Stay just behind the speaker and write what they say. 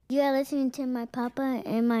You are listening to my papa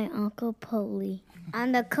and my uncle Polly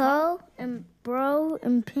on the Co and Bro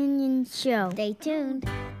Opinion Show. Stay tuned.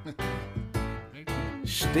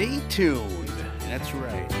 Stay tuned. That's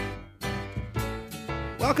right.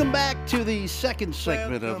 Welcome back to the second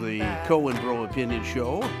segment of the Co and Bro Opinion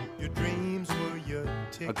Show.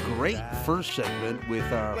 A great first segment with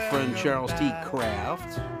our friend Charles T.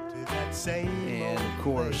 Kraft. And of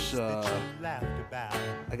course,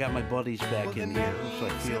 I got my buddies back in here, so I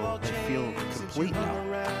feel complete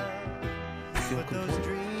now. I feel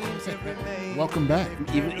complete. Welcome back.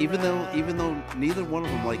 Even though neither one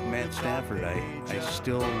of them like Matt Stafford, I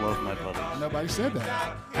still love my buddies. Nobody said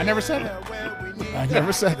that. I never said that. I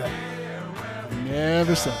never said that.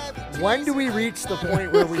 Never said that. When do we reach the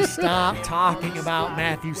point where we stop talking about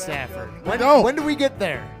Matthew Stafford? When do we get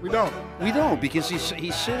there? We don't. We don't, because he's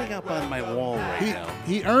sitting up on my wall right now.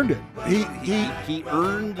 He earned it. He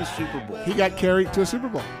earned the Super Bowl. He got carried to a Super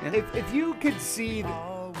Bowl. Yeah. If you could see,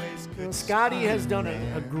 Scotty has done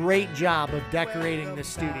a great job of decorating the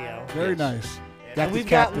studio. Very nice. And we've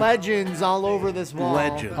got legends all over this wall.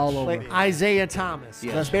 Legends. All over. Like Isaiah Thomas,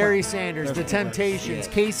 Yes. Barry Sanders, That's The right. Temptations,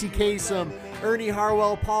 Casey Kasem, Ernie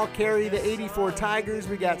Harwell, Paul Carey, the 84 Tigers.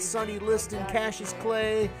 We got Sonny Liston, Cassius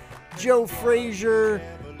Clay, Joe Frazier,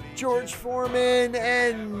 George Foreman,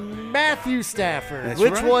 and Matthew Stafford. That's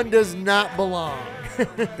Which right. one does not belong?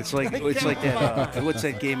 It's like that. What's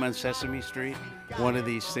that game on Sesame Street? One of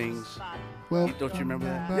these things. Well, Don't you remember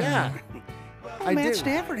that? Yeah. I Matt do.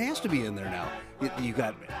 Stafford has to be in there now. You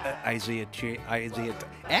got Isaiah.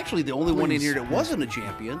 Actually, the only one in here that wasn't a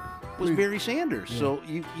champion was Barry Sanders. Yeah. So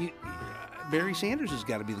you Barry Sanders has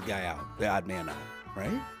got to be the guy out, the odd man out, right?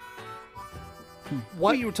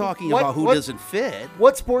 What you were talking about? Who doesn't fit?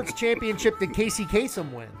 What sports championship did Casey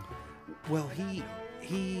Kasem win? Well, he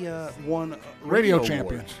won radio award,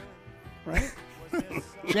 champions. right?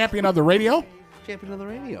 Champion of the radio. Champion of the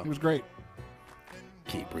radio. He was great.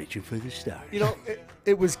 Keep reaching for the stars. You know,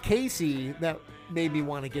 it was Casey that made me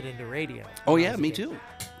want to get into radio. Oh yeah, me too.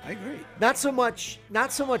 I agree. Not so much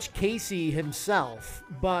Casey himself,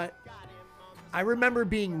 but I remember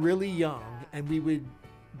being really young, and we would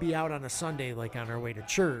be out on a Sunday, like on our way to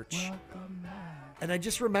church, and I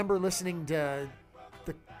just remember listening to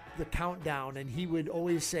the countdown, and he would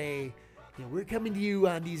always say, you know, we're coming to you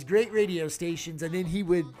on these great radio stations, and then he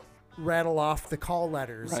would rattle off the call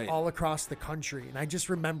letters all across the country. And I just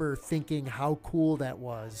remember thinking how cool that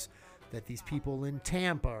was, that these people in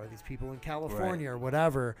Tampa or these people in California or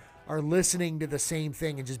whatever are listening to the same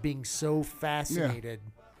thing and just being so fascinated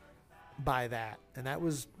by that. And that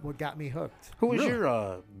was what got me hooked. Who was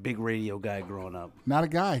your big radio guy growing up? Not a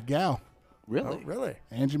guy, gal. Really? Oh, really?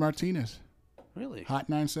 Angie Martinez. Really? Hot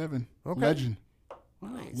 97. Okay. Legend.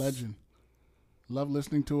 Nice. Legend. Love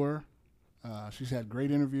listening to her. She's had great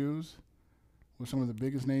interviews with some of the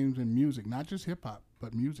biggest names in music, not just hip hop,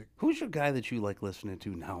 but music. Who's your guy that you like listening to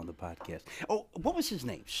now on the podcast? Oh, what was his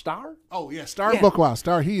name? Star? Oh yeah, Star Yeah. Bookwild.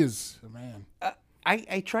 Star, he is a man.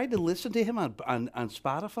 I tried to listen to him on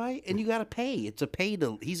Spotify, and you got to pay.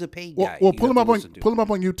 He's a paid Well, guy. well You pull have him to up on listen to.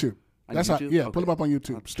 YouTube. On That's YouTube? how. Yeah, Okay. pull him up on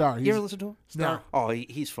YouTube. Star. You ever listen to him? No. Oh,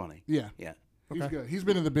 he's funny. Yeah. Yeah. He's good. He's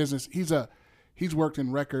been in the business. He's worked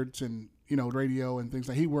in records and radio and things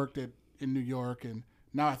like. He worked in New York, and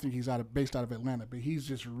now I think he's based out of Atlanta. But he's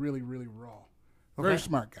just really, really raw. Very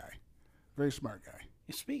smart guy. Very smart guy.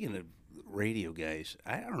 Speaking of radio guys,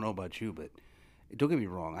 I don't know about you, but don't get me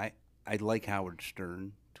wrong. I like Howard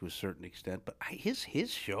Stern to a certain extent, but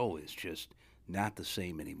his show is just not the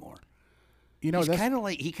same anymore. You know, He's kind of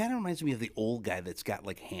he kind of reminds me of the old guy that's got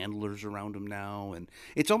like handlers around him now, and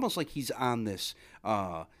it's almost like he's on this.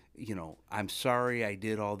 I'm sorry I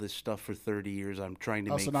did all this stuff for 30 years. I'm trying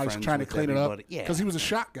to make now friends he's trying to with clean everybody. it up. Yeah, Because he was a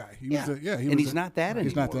shot guy. He's not that anymore.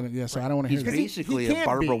 He's not that. Yeah, so I don't want to He's hear that. basically he a can't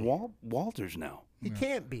Barbara be. Walters now He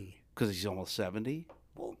can't be. because he's almost 70.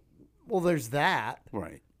 Well, there's that.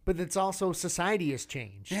 Right. But it's also society has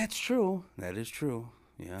changed. That's true. That is true.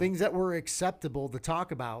 Yeah. Things that were acceptable to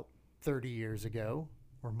talk about 30 years ago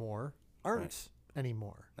or more aren't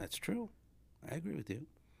anymore. That's true. I agree with you.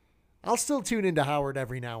 I'll still tune into Howard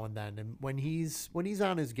every now and then, and when he's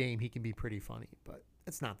on his game, he can be pretty funny, but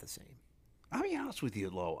it's not the same. I'll be honest with you,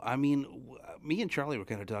 Lo. I mean, me and Charlie were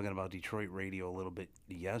kind of talking about Detroit radio a little bit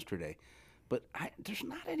yesterday, but there's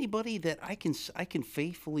not anybody that I can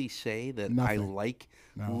faithfully say that I like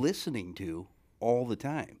listening to all the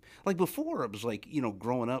time. Like before, it was like,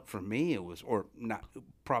 growing up for me, it was, or not,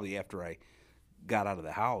 probably after I got out of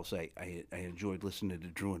the house, I enjoyed listening to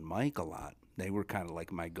Drew and Mike a lot. They were kind of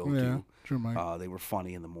like my go-to. Yeah, Drew and Mike. They were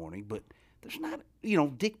funny in the morning, but there's not,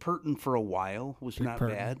 Dick Purton for a while was Dick not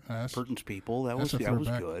Purton. bad. That's- Purton's People, that was that's a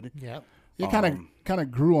throwback. good. Yep. It kind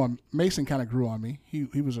of grew on Mason. Kind of grew on me. He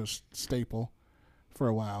was a staple for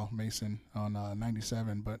a while. Mason on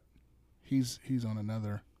 97, but he's on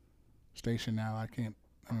another station now. I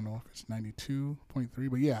don't know if it's 92.3,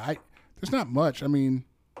 but yeah, there's not much. I mean,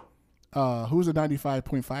 who's the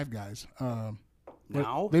 95.5 guys?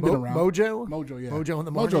 Now they've been around. Mojo, Mojo, yeah. Mojo in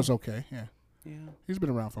the morning. Mojo's okay. Yeah, Yeah. he's been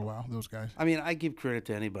around for a while. Those guys. I mean, I give credit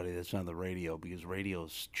to anybody that's on the radio because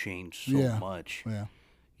radio's changed so Yeah. much. Yeah.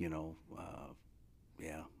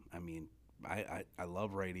 Yeah. I mean, I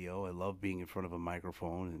love radio. I love being in front of a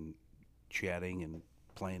microphone and chatting and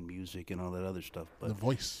playing music and all that other stuff. The But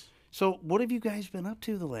voice. so, what have you guys been up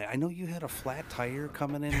to the last? I know you had a flat tire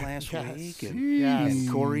coming in last Yes. week, and, Yes. and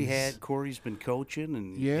Corey's been coaching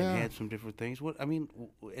and had some different things.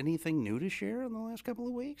 Anything new to share in the last couple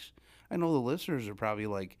of weeks? I know the listeners are probably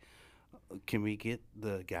like, can we get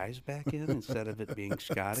the guys back in instead of it being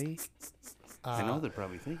Scotty? I know they're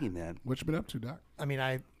probably thinking that. What you been up to, Doc? I mean,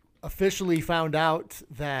 I officially found out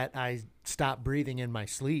that I stopped breathing in my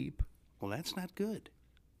sleep. Well, that's not good.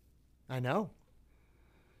 I know.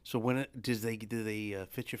 So when did they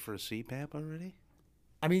fit you for a CPAP already?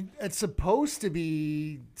 I mean, it's supposed to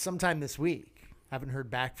be sometime this week. I haven't heard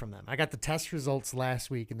back from them. I got the test results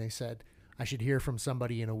last week, and they said I should hear from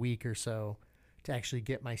somebody in a week or so to actually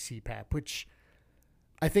get my CPAP, which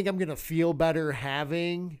I think I'm going to feel better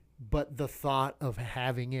having, but the thought of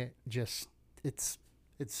having it just, it's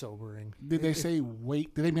sobering. Did they say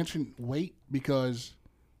weight? Did they mention weight? Because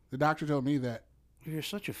the doctor told me that. You're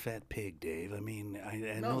such a fat pig, Dave. I mean,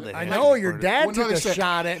 I know that. I has know to be your part of- dad Well, no, took they a said-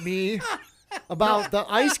 shot at me about the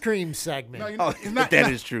ice cream segment. No, you Oh, know, it's not, that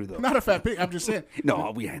not- is true, though. Not a fat pig. I'm just saying.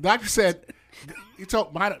 No, we The had. doctor said, he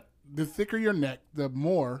told the thicker your neck, the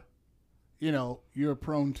more, you're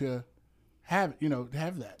prone to have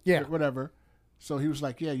that. Yeah. Or whatever. So he was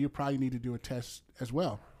like, yeah, you probably need to do a test as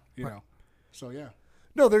well. So yeah.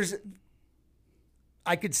 No,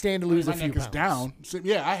 I could stand to lose My a few neck is pounds. down. So,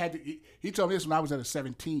 yeah, I had to. He told me this when I was at a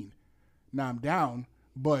 17. Now I'm down,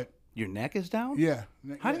 but Your neck is down. yeah.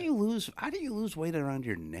 How do you lose weight around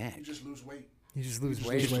your neck? You just lose weight? You just lose just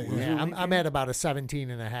weight. lose weight, Yeah, yeah. I'm at about a 17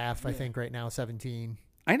 and a half, I think, right now, 17.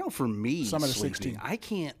 I know for me, Some at a sleeping, 16. I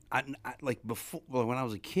can't. I like before. Well, when I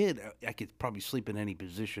was a kid, I could probably sleep in any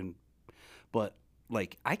position, but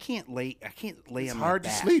like I can't lay It's on hard my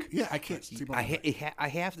to back. sleep. Yeah, I can't sleep on I my back. I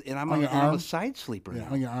have, and I'm On your I'm a arm? side sleeper. Yeah,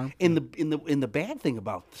 now. on your arm. And the bad thing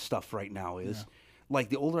about stuff right now is, like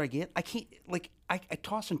the older I get, I can't I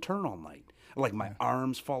toss and turn all night. Like my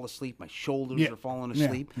arms fall asleep, my shoulders are falling Yeah,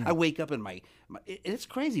 asleep. yeah. I wake up and it's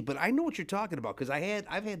crazy. But I know what you're talking about because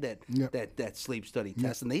I've had that sleep study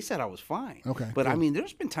test, and they said I was fine. Okay, but I good. mean,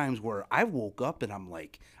 there's been times where I woke up and I'm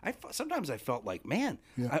like, sometimes I felt like, man,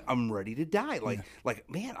 I'm ready to die. Like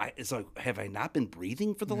man, it's like, have I not been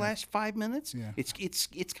breathing for the last 5 minutes? Yeah.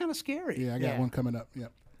 It's kind of scary. Yeah, I got Yeah. one coming up.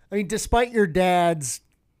 Yep. I mean, despite your dad's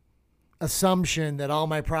assumption that all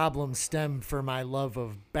my problems stem from my love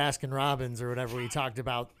of Baskin Robbins or whatever we talked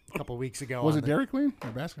about a couple weeks ago. Was on it Dairy Queen or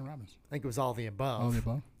Baskin Robbins? I think it was all the above. All the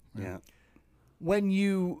above. Yeah. When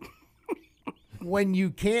you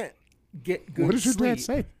can't get good What did your sleep, dad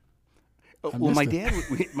say? Well, my missed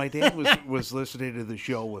dad, my dad was listening to the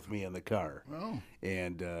show with me in the car,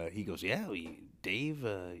 and he goes, "Yeah, Dave,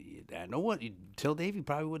 I know what. You tell Dave he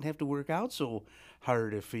probably wouldn't have to work out so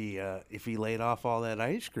hard if he laid off all that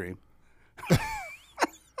ice cream."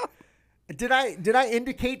 Did I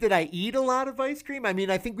indicate that I eat a lot of ice cream? I mean,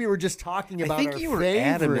 I think we were just talking about I think our you were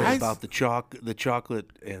favorites. adamant about the chocolate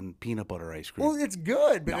and peanut butter ice cream. Well, it's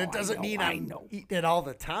good, but No, it doesn't I know, mean I I'm know. eating it all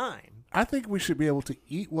the time. I think we should be able to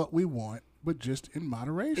eat what we want, but just in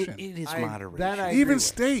moderation. it is I- moderation. that I agree Even with.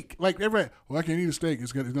 steak. Like everybody, I can't eat a steak.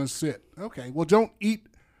 It's gonna sit. Okay, well, don't eat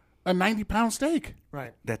a 90-pound steak.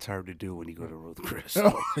 Right. That's hard to do when you go to Ruth Chris.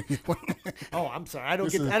 Oh, I'm sorry. I don't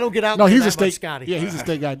This get. is- I don't get out. No, there he's a that much, steak. Scotty. Yeah, he's a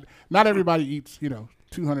steak guy. Not everybody eats,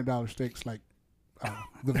 $200 steaks like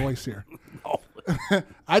the voice here.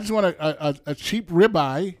 I just want a cheap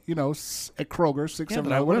ribeye, at Kroger, $6, Yeah, $7.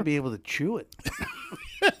 but I want to be able to chew it.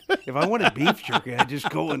 If I wanted beef jerky, I'd just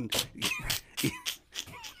go and.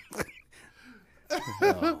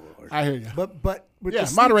 Oh, Lord. I hear you. But with Yeah, the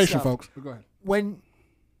sleep moderation, stuff, folks. Go ahead. when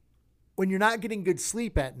you're not getting good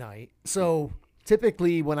sleep at night, so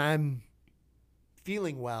typically when I'm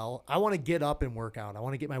feeling well, I want to get up and work out. I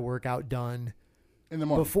want to get my workout done In the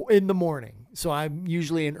morning. in the morning. So I'm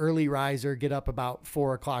usually an early riser, get up about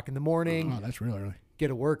 4:00 in the morning, Oh, that's real early.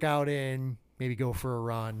 get a workout in, maybe go for a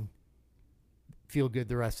run, feel good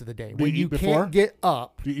the rest of the day. Do When you you eat before? can't get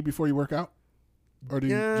up, Do you eat before you work out? Or do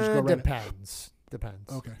you just go right?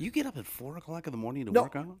 Depends. Okay. You get up at 4 o'clock in the morning to No.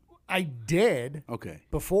 work out? I did Okay.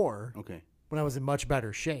 before Okay. when I was in much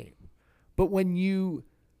better shape. But when you're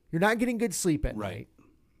not getting good sleep at night,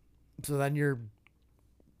 so then your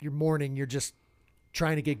morning, you're just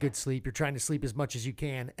trying to get good sleep. You're trying to sleep as much as you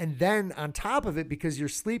can. And then on top of it, because your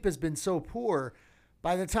sleep has been so poor,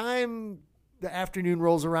 by the time the afternoon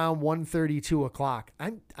rolls around 1:30, 2 o'clock,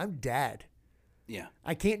 I'm dead. Yeah.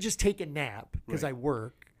 I can't just take a nap because I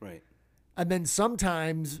work. Right. And then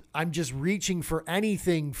sometimes I'm just reaching for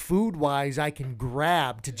anything food-wise I can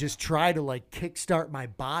grab to just try to like kickstart my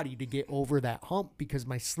body to get over that hump because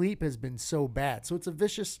my sleep has been so bad. So it's a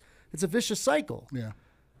vicious cycle. Yeah.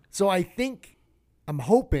 So I'm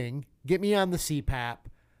hoping, get me on the CPAP.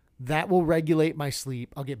 That will regulate my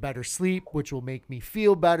sleep. I'll get better sleep, which will make me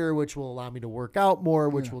feel better, which will allow me to work out more,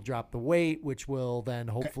 which will drop the weight, which will then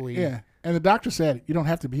hopefully... Yeah. And the doctor said you don't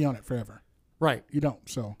have to be on it forever. Right. You don't.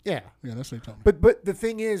 So yeah, that's what he told me. But the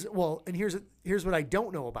thing is, well, and here's what I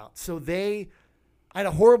don't know about. So I had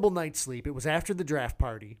a horrible night's sleep. It was after the draft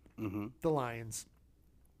party, the Lions,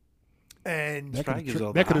 and that could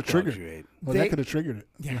have triggered it. Well, that could have triggered it.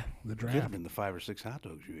 Yeah, the Could have draft. been the 5 or 6 hot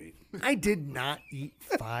dogs you ate. I did not eat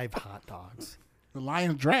 5 hot dogs. The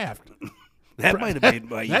Lions draft. That might have made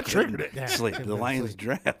my that triggered it. Yeah, sleep. The Lions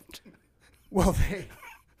draft. Well,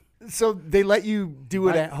 they let you do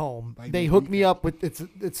it at home. They hook me up with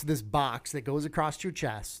it's this box that goes across your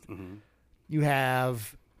chest. Mm-hmm. You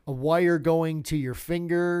have a wire going to your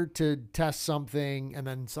finger to test something, and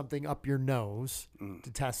then something up your nose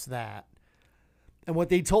to test that. And what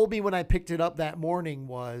they told me when I picked it up that morning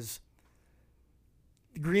was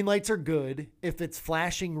the green lights are good. If it's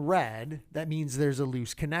flashing red, that means there's a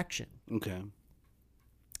loose connection. Okay.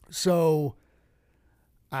 So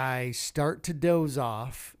I start to doze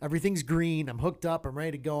off. Everything's green. I'm hooked up. I'm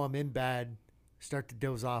ready to go. I'm in bed. Start to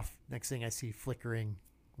doze off. Next thing I see flickering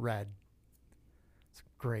red. It's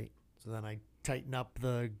great. So then I tighten up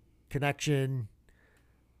the connection,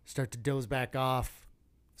 start to doze back off,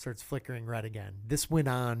 starts flickering red again. This went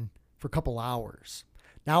on for a couple hours.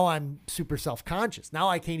 Now I'm super self-conscious. Now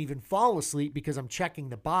I can't even fall asleep because I'm checking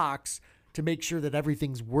the box to make sure that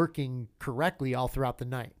everything's working correctly all throughout the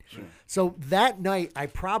night. Sure. So that night, I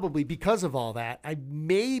probably, because of all that, I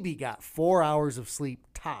maybe got 4 hours of sleep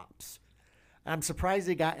tops. I'm surprised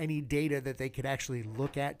they got any data that they could actually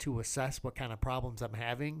look at to assess what kind of problems I'm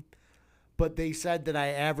having. But they said that I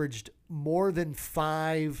averaged more than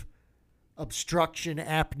 5 obstruction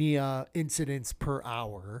apnea incidents per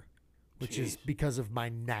hour, which is because of my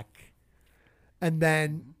neck. And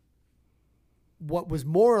then what was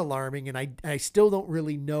more alarming, and I still don't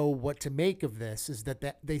really know what to make of this, is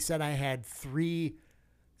that they said I had 3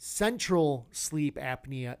 central sleep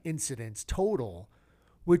apnea incidents total,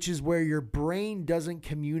 which is where your brain doesn't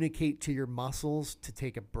communicate to your muscles to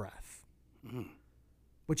take a breath. Mm.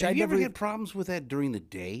 Which Have I you never ever had problems with that during the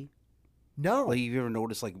day? No. Like, you ever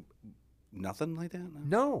noticed, like, nothing like that?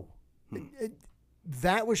 No.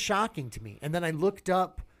 That was shocking to me. And then I looked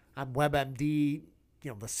up on WebMD,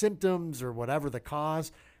 the symptoms or whatever the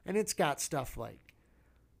cause, and it's got stuff like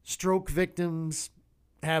stroke victims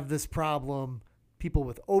have this problem, people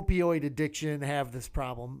with opioid addiction have this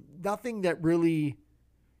problem. Nothing that really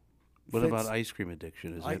What fits. about ice cream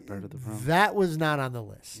addiction? Is that part of the problem? That was not on the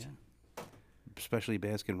list. Yeah. Especially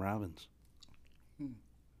Baskin Robbins.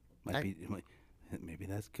 Maybe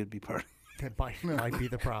that could be part That might be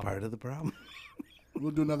the problem. of the problem.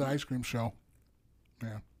 We'll do another ice cream show.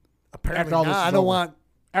 Yeah. Apparently After all this not. is I don't over. want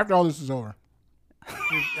After all this is over.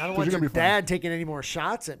 your you're gonna be fine. dad taking any more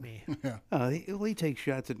shots at me. Yeah. He takes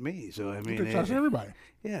shots at me, so I mean, Good shots at everybody.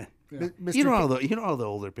 yeah. Mr. You know how the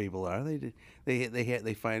older people are.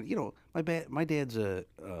 They find my dad's a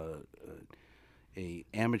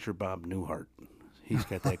amateur Bob Newhart. He's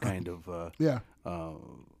got that kind of Yeah.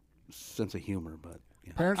 sense of humor, but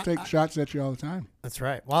yeah. Parents take shots at you all the time. That's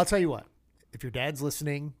right. Well, I'll tell you what. If your dad's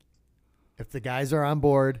listening, if the guys are on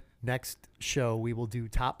board, next show we will do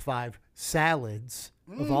top 5 salads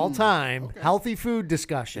of all time. Okay. Healthy food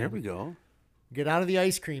discussion. There we go. Get out of the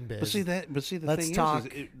ice cream biz. But see the Let's thing talk.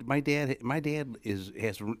 is my dad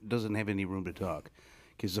doesn't have any room to talk,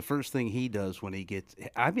 because the first thing he does when he gets,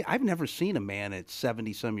 I've never seen a man at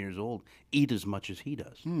 70 some years old eat as much as he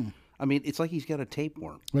does. I mean, it's like he's got a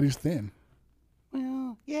tapeworm. But he's thin.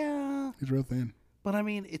 Well, yeah. He's real thin. But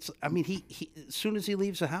he as soon as he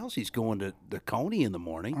leaves the house, he's going to the Coney in the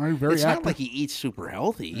morning. Very it's active. not like he eats super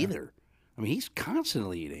healthy either. I mean, he's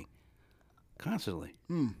constantly eating. Constantly.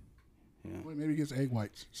 Yeah. Well, maybe he gets egg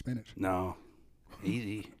whites, spinach. No.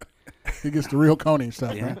 Easy. He gets the real Coney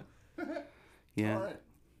stuff, Yeah. right? Yeah. All right.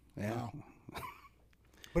 Yeah. Wow.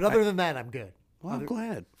 But other than that, I'm good. Well, I'm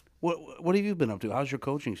glad. What have you been up to? How's your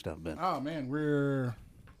coaching stuff been? Oh man,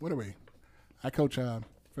 what are we? I coach.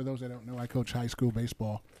 For those that don't know, I coach high school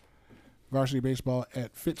baseball, varsity baseball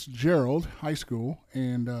at Fitzgerald High School,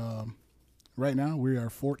 and right now we are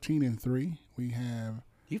 14-3.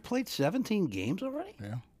 You've played 17 games already?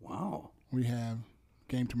 Yeah. Wow. We have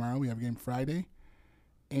game tomorrow. We have a game Friday,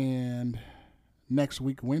 and next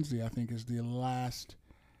week Wednesday I think is the last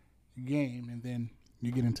game, and then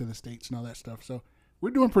you get into the states and all that stuff. So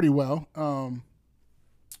we're doing pretty well.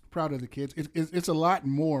 Proud of the kids. It's a lot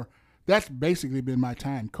more. That's basically been my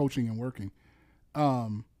time, coaching and working.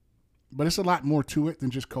 But it's a lot more to it than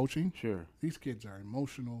just coaching. Sure. These kids are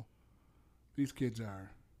emotional. These kids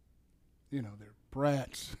are, they're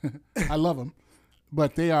brats. I love them.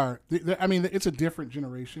 But they are, I mean, it's a different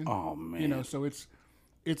generation. Oh, man. So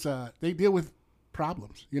they deal with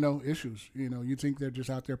problems, issues. You think they're just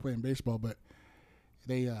out there playing baseball, but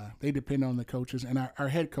they depend on the coaches. And our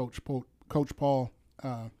head coach, Coach Paul,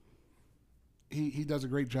 he does a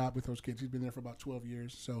great job with those kids. He's been there for about 12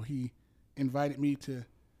 years. So he invited me to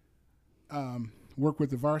work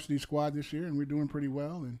with the varsity squad this year, and we're doing pretty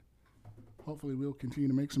well. And hopefully we'll continue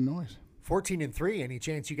to make some noise. 14-3. Any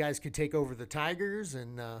chance you guys could take over the Tigers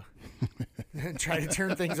and and try to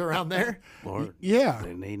turn things around there? Lord, yeah,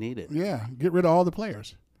 they need it. Yeah, get rid of all the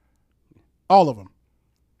players, all of them.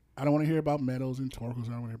 I don't want to hear about Meadows and Torkels.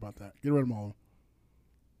 I don't want to hear about that. Get rid of them all.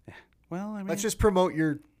 Well, I mean, let's just promote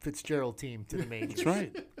your Fitzgerald team to the majors. That's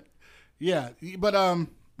right. Yeah, but I'm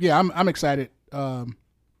excited. I'm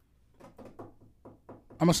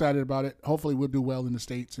excited about it. Hopefully, we'll do well in the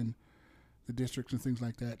states and the districts and things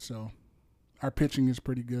like that. So, our pitching is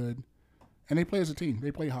pretty good, and they play as a team.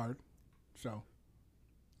 They play hard, so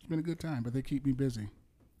it's been a good time. But they keep me busy.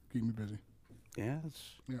 Yeah,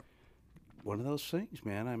 it's one of those things,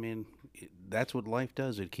 man. I mean, that's what life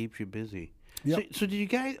does. It keeps you busy. Yep. So did you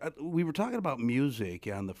guys? We were talking about music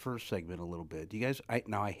on the first segment a little bit. Do you guys?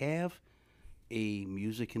 I have a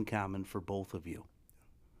music in common for both of you.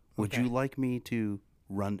 Would you like me to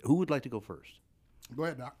run? Who would like to go first? Go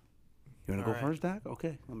ahead, Doc. You want to go first, Doc?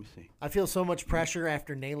 Okay, let me see. I feel so much pressure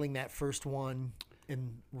after nailing that first one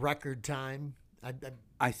in record time.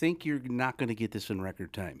 I think you're not going to get this in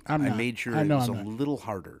record time. I made sure it was a little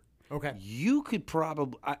harder. Okay. You could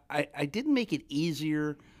probably. I didn't make it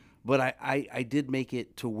easier, but I did make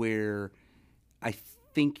it to where I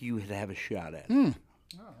think you would have a shot at it.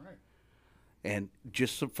 All right. And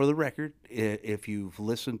just for the record, if you've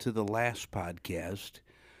listened to the last podcast,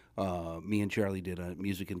 me and Charlie did a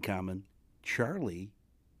music in common.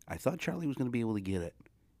 I thought Charlie was going to be able to get it.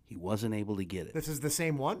 He wasn't able to get it. This is the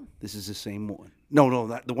same one? This is the same one. No,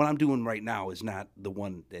 the one I'm doing right now is not the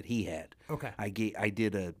one that he had. Okay. I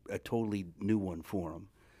did a totally new one for him,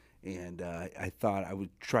 and I thought I would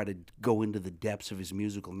try to go into the depths of his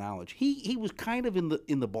musical knowledge. He was kind of in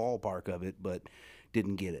the ballpark of it, but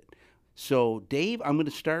didn't get it. So, Dave, I'm going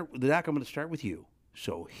to start with you.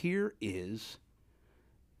 So here is.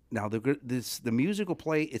 Now, the music will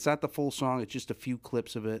play. It's not the full song. It's just a few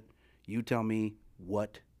clips of it. You tell me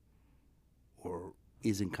what or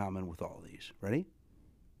is in common with all of these. Ready?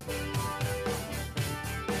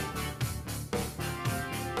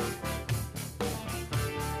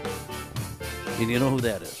 And you know who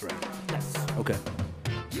that is, right? Yes. Okay.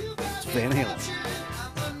 It's Van Halen.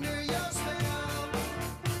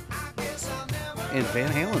 And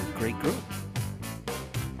Van Halen, great group.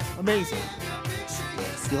 Amazing.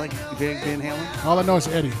 Do you like Van Halen? All I know is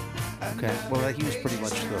Eddie. Okay. Well, he was pretty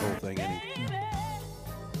much the whole thing.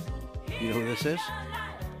 You know who this is?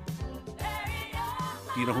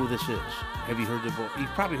 Do you know who this is? Have you heard the voice? You've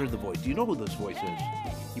probably heard the voice. Do you know who this voice is?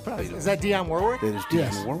 You probably do. Is that Dionne Warwick? That is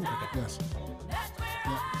Dionne Warwick. Yes.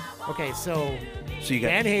 Okay, so you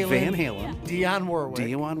got Van Halen, Dionne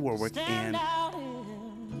Dionne Warwick, and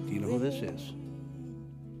do you know who this is?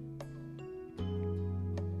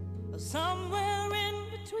 Somewhere in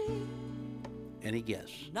between. Any guess?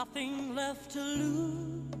 Nothing left to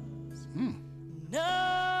lose.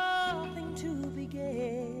 Nothing to be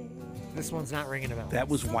gained. This one's not ringing a bell. That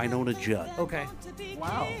was Winona Judd. Okay.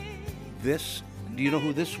 Wow. Do you know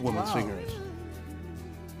who this woman singer is?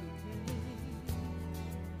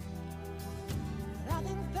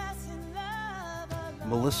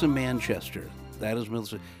 Melissa Manchester. That is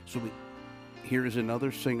Melissa. So here is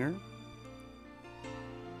another singer.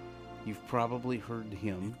 You've probably heard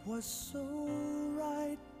him. It was so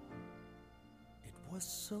right. It was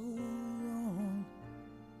so wrong.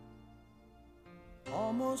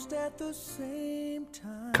 Almost at the same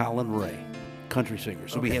time. Colin Ray, country singer.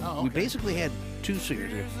 So Okay. we basically had two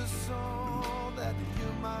singers here.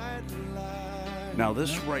 Now,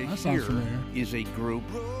 this right That sounds here familiar. is a group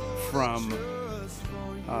from,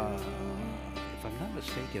 if I'm not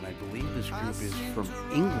mistaken, I believe this group is from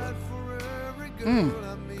England.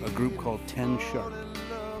 A group called 10 Sharp.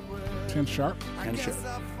 10 Sharp. 10 Sharp.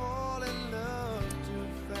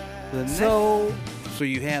 So So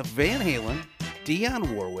you have Van Halen,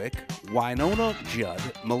 Dionne Warwick, Winona Judd,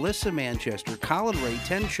 Melissa Manchester, Colin Ray,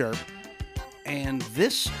 10 Sharp, and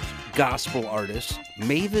this gospel artist,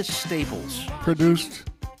 Mavis Staples. Produced.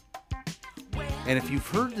 And if you've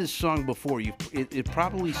heard this song before, it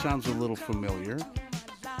probably sounds a little familiar.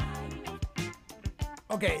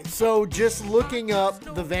 okay, so just looking up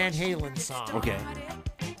the Van Halen song. Okay.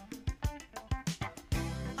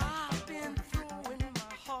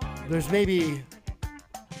 There's maybe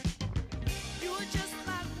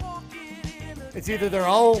it's either they're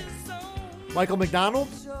all Michael McDonald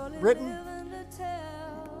written.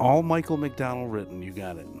 All Michael McDonald written. You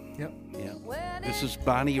got it. Yep. Yeah. This is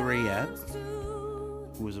Bonnie Raitt,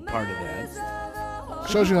 who was a part of that.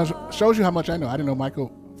 Shows you how much I know. I didn't know Michael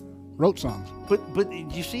wrote songs. But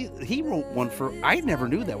you see, he wrote one for. I never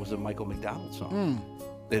knew that was a Michael McDonald song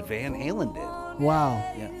that Van Halen did. Wow.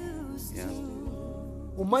 Yeah. Yeah.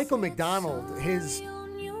 Well, Michael McDonald, his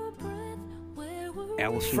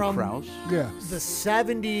Alison From- Krauss. Yeah. the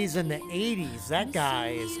 70s and the 80s, that guy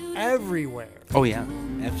is everywhere. Oh yeah,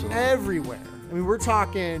 absolutely. Everywhere. I mean, we're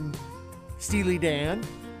talking Steely Dan,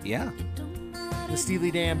 Yeah. the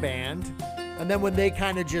Steely Dan band. And then when they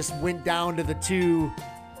kind of just went down to the two,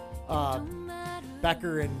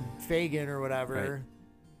 Becker and Fagan or whatever,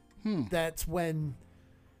 that's when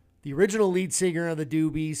the original lead singer of the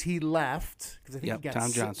Doobies, he left. Because I think Yep, he got Tom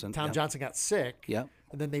sick. Johnson. Tom Yep. Johnson got sick. Yep.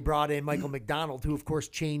 And then they brought in Michael McDonald, who, of course,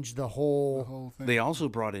 changed the whole. Whole thing. They also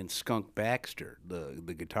brought in Skunk Baxter,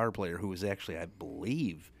 the guitar player, who was actually, I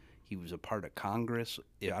believe, he was a part of Congress.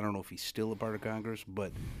 Yeah, I don't know if he's still a part of Congress,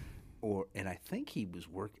 and I think he was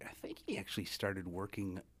I think he actually started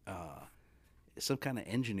working some kind of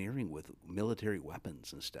engineering with military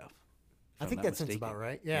weapons and stuff. I think that sounds about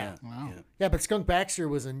right. Yeah. Wow. Yeah, but Skunk Baxter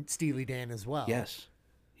was in Steely Dan as well. Yes.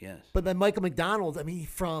 Yes. But then Michael McDonald, I mean,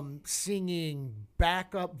 from singing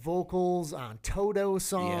backup vocals on Toto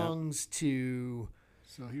songs to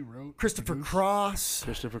So he wrote. Christopher produced. Cross.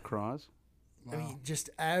 Christopher Cross. I mean, just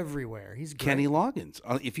everywhere. He's great. Kenny Loggins.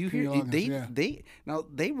 If you Kenny hear Loggins, yeah.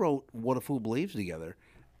 they wrote "What a Fool Believes" together,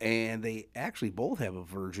 and they actually both have a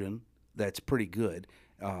version that's pretty good.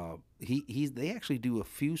 They actually do a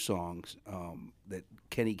few songs that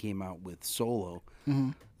Kenny came out with solo.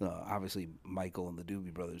 Obviously, Michael and the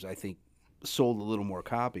Doobie Brothers, I think, sold a little more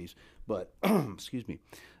copies. But excuse me,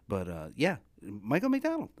 but yeah, Michael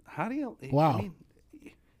McDonald. How do you? Wow. I mean,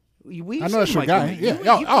 I know that's your guy.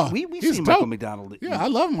 Yeah. We've He's seen dope. Michael McDonald. Yeah, I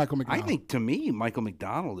love Michael I McDonald. think, to me, Michael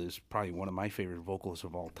McDonald is probably one of my favorite vocalists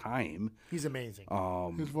of all time. He's amazing.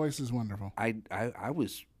 His voice is wonderful.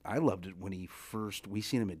 I loved it when we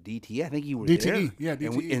seen him at DTE. I think you were DTE, there. yeah, And,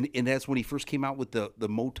 DTE. and that's when he first came out with the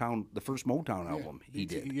first Motown album he DTE,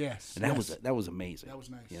 did. yes, and that yes. was amazing. That was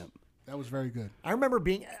nice. Yeah. That was very good. I remember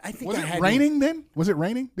being. I think Was I it had raining then? Was it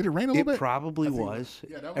raining? Did it rain a little It bit? probably I think was.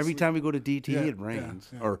 Yeah, that was Every sweet. time we go to DTE, Yeah, it rains.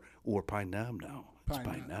 yeah. Or Pine Knob now. It's Pine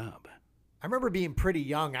Pine Knob. I remember being pretty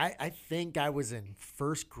young. I think I was in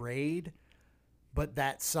first grade, but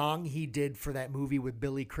that song he did for that movie with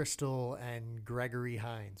Billy Crystal and Gregory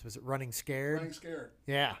Hines, was it Running Scared? Running Scared.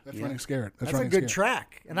 Yeah. That's Running Scared. That's a Running good Scared.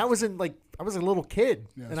 track. And I was a little kid,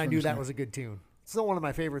 Yeah, and it's I knew Running that Scared. was a good tune. It's still one of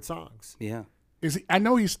my favorite songs. Yeah. Is he? I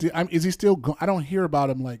know he's still. Is he still? I don't hear about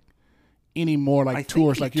him like anymore. Like I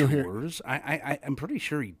tours. think Like he you'll hear. tours. I'm pretty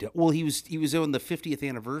sure he did. Well, he was on the 50th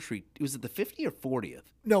anniversary. Was it the 50th or 40th?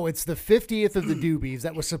 No, it's the 50th of the Doobies.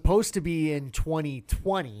 That was supposed to be in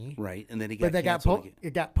 2020. Right, and then he got But canceled again.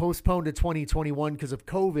 it got postponed to 2021 because of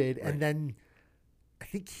COVID, and then I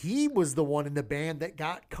think he was the one in the band that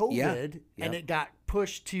got COVID, Yeah. and it got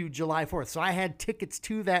pushed to July 4th. So I had tickets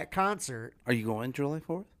to that concert, Are you going July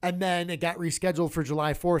 4th? and then it got rescheduled for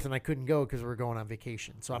July 4th, and I couldn't go because we were going on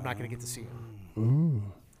vacation. So I'm not going to get to see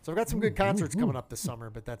him. So I've got some good concerts coming up this summer,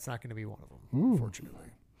 but that's not going to be one of them,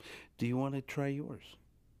 unfortunately. Do you want to try yours?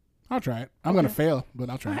 I'll try it. I'm gonna fail, but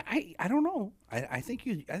I'll try it. I don't know. I think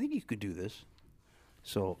you could do this.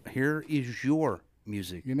 So here is your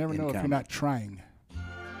music. You never in know if you're comment. not trying.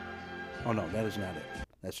 Oh no, that is not it.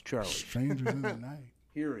 That's Charlie. Strangers in the night.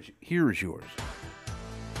 Here is yours.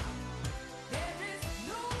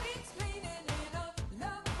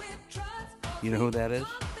 You know who that is?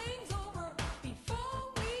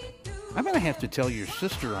 I'm gonna have to tell your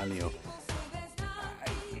sister on you.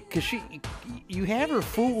 because you have her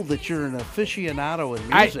fooled that you're an aficionado in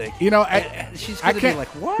music. She's gonna be like,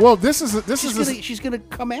 what? Well, she's gonna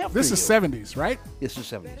come after this you. is 70s, right? This is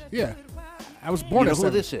 70s. Yeah, I was born You in know who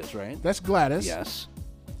 70s. this is, right? That's Gladys. Yes.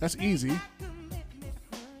 That's easy.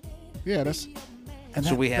 Yeah, that's. And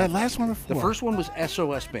So we have that last one before. The first one was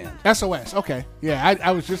SOS Band. SOS. Okay. Yeah,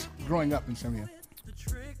 I was just growing up in 70s.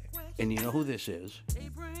 And you know who this is?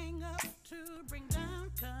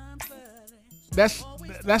 That's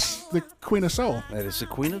the Queen of Soul. That is the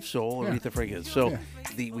Queen of Soul, Yeah. Aretha Franklin. So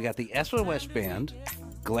Yeah. we got the SOS Band,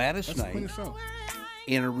 Gladys That's the Queen Knight, of Soul.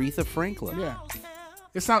 and Aretha Franklin. Yeah.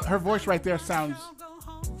 It sounds. Her voice right there sounds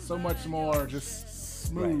so much more just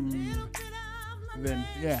smooth than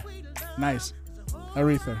nice.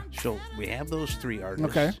 Aretha. So we have those three artists.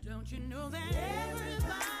 Okay.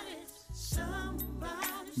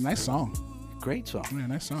 Nice song. Great song. Yeah,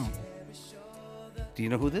 nice song. Do you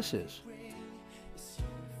know who this is?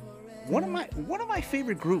 One of my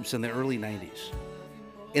favorite groups in the early 90s.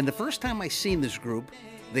 And the first time I seen this group,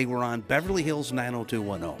 they were on Beverly Hills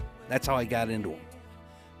 90210. That's how I got into them.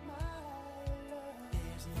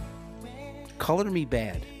 Color Me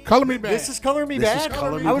Bad. Color Me Bad. This is Color Me This Bad? is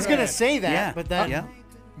Color Me I was going to Bad. say that, Yeah. but then... Yeah.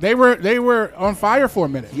 They were on fire for a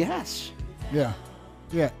minute. Yes. Yeah.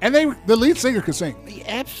 Yeah. And the lead singer could sing.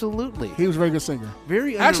 Absolutely. He was a very good singer.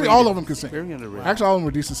 Very Actually, underrated. all of them could sing. Very underrated. Actually, all of them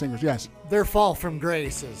were decent singers. Yes. Their fall from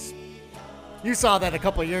grace is... You saw that a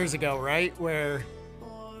couple years ago, right? Where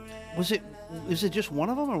Was it just one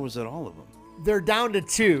of them or was it all of them? they're down to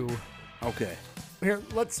 2. Okay. Here,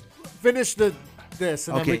 let's finish this,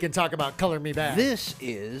 and then Okay. we can talk about Color Me Bad. This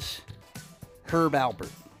is Herb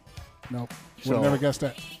Alpert. Nope. Would So- have never guessed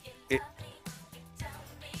that.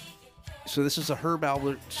 So this is a Herb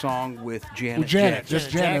Alpert song with Janet. Well, Janet. Jackson.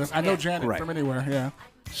 Just Janet. Jackson, I know yeah. Janet Right. from anywhere. Yeah.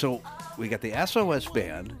 So we got the SOS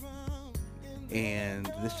Band, and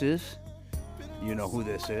this is, you know who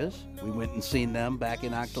this is. We went and seen them back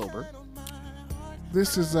in October.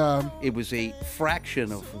 This is It was a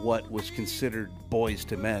fraction of what was considered Boys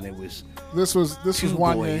to Men. It was this was two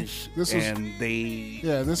Wanye. boys, This was and they,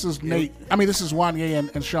 this is Nate. I mean, this is Wanye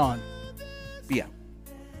and Sean. yeah.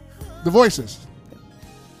 The voices.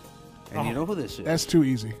 And you know who this is? That's too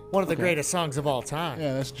easy. One of the Okay. greatest songs of all time.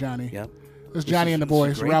 Yeah, that's Johnny. Yeah. That's Johnny and the this is a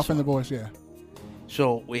Boys. great Ralph and the song. Boys. Yeah.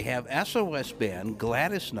 So we have SOS Band,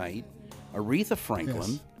 Gladys Knight, Aretha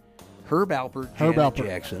Franklin, Yes. Herb Alpert, Herb Janet Alpert.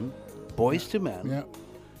 Jackson, Boys to Men, Yep.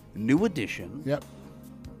 New Edition, Yep.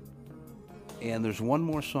 and there's one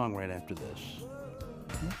more song right after this.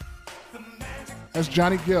 That's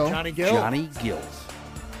Johnny Gill. Johnny Gill. Johnny Gill.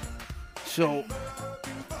 So,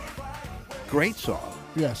 great song.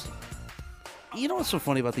 Yes. You know what's so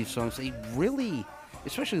funny about these songs? They really,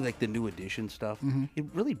 especially like the New Edition stuff, it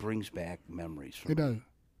really brings back memories. From It does.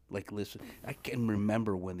 Like, listen, I can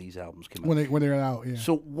remember when these albums came out. When they're out. Yeah.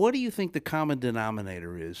 So, what do you think the common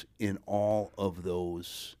denominator is in all of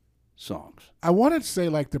those songs? I wanted to say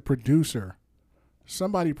like the producer,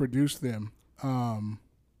 somebody produced them,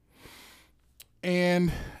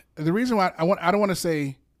 and the reason why I don't want to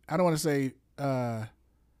say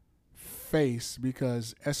Face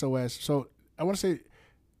because SOS. So I want to say,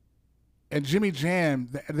 and Jimmy Jam,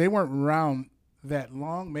 they weren't around that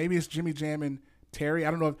long. Maybe it's Jimmy Jam and Terry.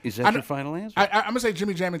 I don't know. Is that your final answer? I'm gonna say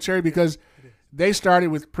Jimmy Jam and Terry because they started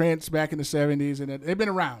with Prince back in the '70s, and they've been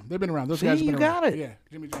around. They've been around. Those See, guys have been you got around. it. Yeah,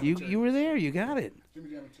 Jimmy Jam. You and Terry. you were there. You got it. Jimmy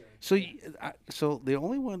Jam and Terry. So the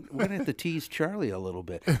only one we're gonna have to tease Charlie a little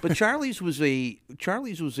bit, but Charlie's was a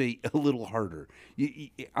little harder.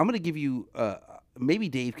 I'm gonna give you maybe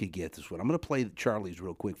Dave could get this one. I'm gonna play Charlie's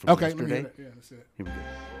real quick from Okay, let me yesterday. hear it. Yeah, that's it. Here we go.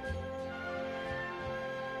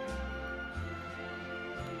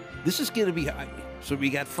 This is gonna be so we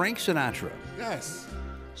got Frank Sinatra, Yes,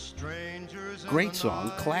 great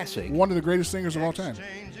song, classic. one of the greatest singers of all time,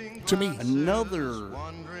 to me. Another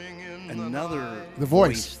The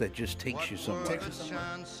voice. that just takes you somewhere.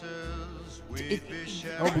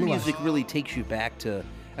 Oh, Blue Music Eyes. really takes you back to.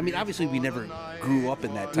 I mean, obviously we never grew up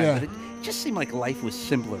in that time, Yeah. but it just seemed like life was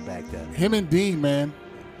simpler back then. Him and Dean, man.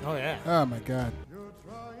 Oh, yeah. Oh my God.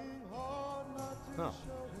 Oh.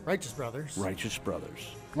 Righteous Brothers. Righteous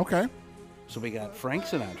Brothers. Okay. So we got Frank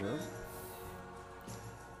Sinatra,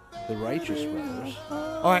 the Righteous Brothers.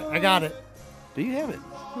 All right, I got it. Do you have it?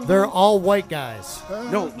 They're all white guys.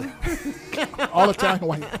 No. All Italian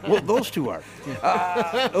white. Well, those two are.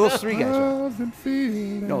 Those three guys are. Love and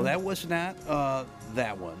feeling. No, that was not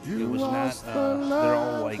that one. It was not. They're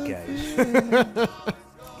all white guys.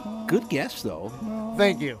 Good guess, though.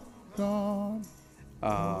 Thank you.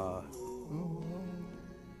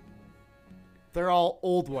 They're all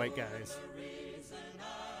old white guys.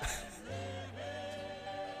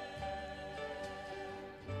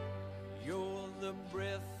 the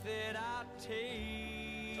breath that I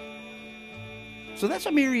take. So that's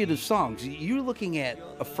a myriad of songs. You're looking at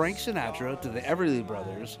a Frank Sinatra to the Everly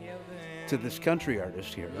Brothers to this country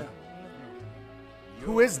artist here.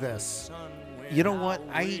 Who is this? You know what?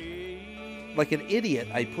 Like an idiot,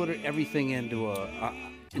 I put everything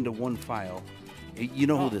into one file. You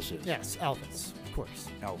know who this is? Yes, Elvis, of course.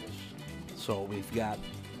 Elvis. So we've got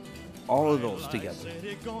all of those together.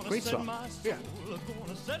 Great song. Yeah.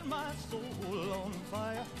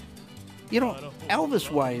 You know,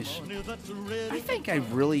 Elvis-wise, I think I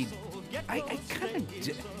kind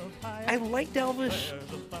of I liked Elvis.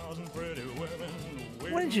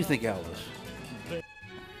 What did you think, Elvis?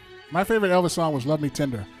 My favorite Elvis song was "Love Me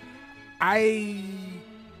Tender." I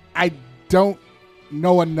don't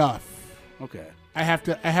know enough. Okay. I have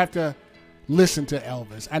to listen to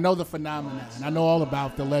Elvis. I know the phenomenon. I know all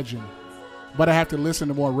about the legend, but I have to listen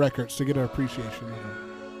to more records to get an appreciation of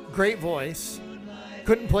him. Great voice.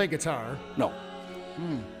 Couldn't play guitar. No.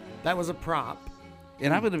 That was a prop.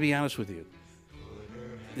 And I'm going to be honest with you.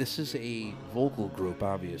 This is a vocal group,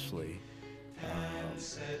 obviously.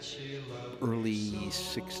 Early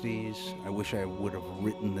 60s. I wish I would have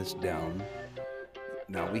written this down.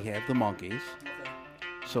 Now we have the Monkees.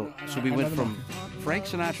 So we went from Frank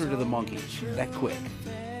Sinatra to the Monkees that quick.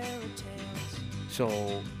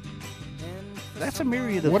 So that's a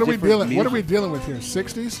myriad of What are we different dealing? What are we music. dealing with here?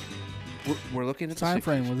 60s We're looking at time the 60s.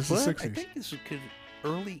 frame. Well, this is Well, 60s. I think this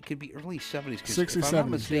could be early 70s. 'Cause 60s, if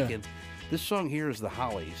I'm not 70s, mistaken, this song here is the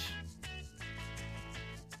Hollies.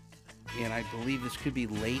 And I believe this could be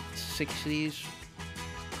late 60s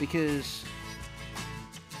because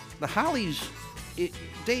the Hollies,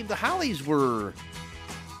 Dave, the Hollies were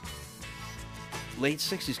late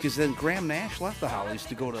 60s because then Graham Nash left the Hollies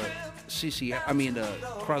to go to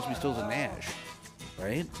Crosby, Stills and Nash,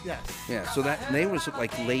 right? Yes. Yeah, so they was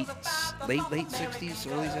like late 60s,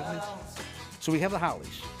 early 70s. So we have the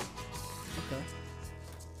Hollies. Okay.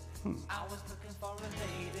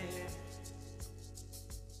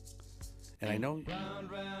 And I know.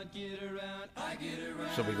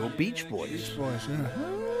 So we go Beach Boys. Boys, yeah.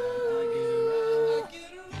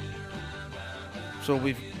 So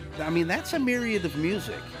that's a myriad of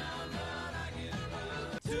music.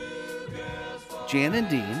 Jan and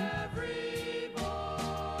Dean.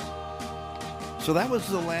 So that was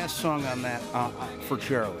the last song on that for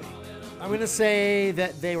Charlie. I'm going to say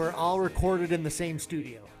that they were all recorded in the same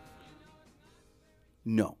studio.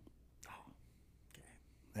 No.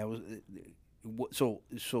 That was so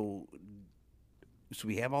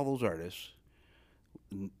we have all those artists.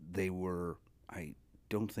 They were, I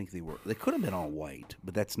don't think they were. They could have been all white,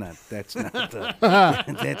 but that's not the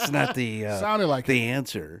Sounded like the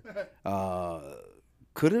answer.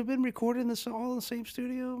 Could have been recorded all in the same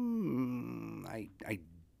studio. I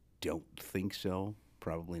don't think so.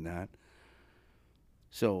 Probably not.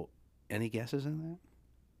 So, any guesses on that?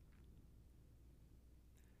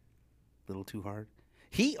 Little too hard.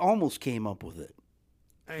 He almost came up with it.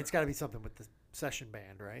 I mean, it's got to be something with the session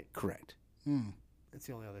band, right? Correct. That's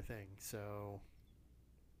the only other thing. So,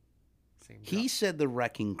 He said the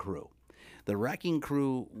Wrecking Crew. The Wrecking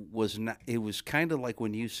Crew was not. It was kind of like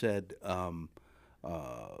when you said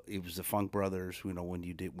it was the Funk Brothers. When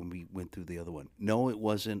we went through the other one. No, it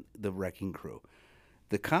wasn't the Wrecking Crew.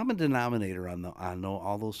 The common denominator on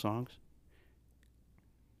all those songs.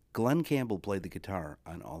 Glenn Campbell played the guitar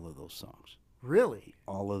on all of those songs. Really?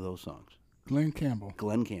 All of those songs. Glenn Campbell.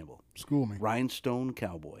 Glenn Campbell. School me. Rhinestone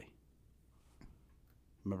Cowboy.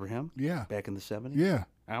 Remember him? Yeah. Back in the 70s? Yeah.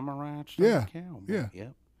 I'm a rhinestone cowboy. Yeah.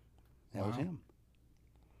 Yep. That was him.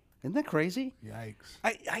 Isn't that crazy? Yikes.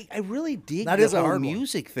 I really dig That the is a whole hard one.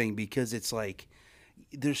 music thing because it's like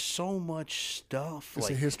there's so much stuff.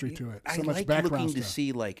 It's a history to it. So I much like background looking to stuff.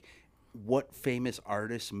 see like what famous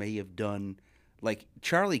artists may have done. Like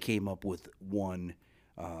Charlie came up with one.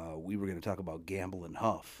 We were going to talk about Gamble and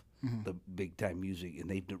Huff, the big time music, and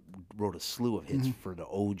they wrote a slew of hits for the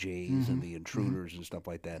OJs and the Intruders and stuff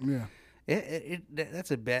like that. Yeah.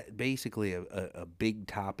 That's basically a big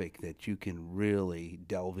topic that you can really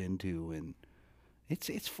delve into, and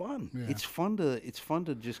it's fun. Yeah. It's fun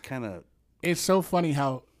to just kind of. It's so funny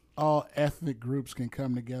how all ethnic groups can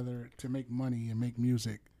come together to make money and make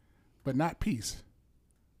music, but not peace.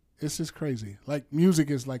 It's just crazy. Like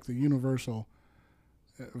music is like the universal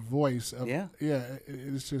voice of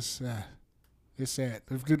it's just it's sad.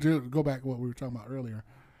 To go back to what we were talking about earlier,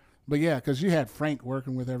 but yeah, because you had Frank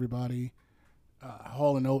working with everybody,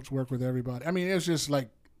 Hall and Oates work with everybody. I mean, it's just like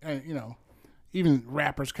even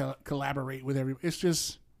rappers collaborate with everybody. It's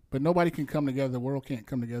just, but nobody can come together. The world can't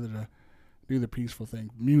come together to do the peaceful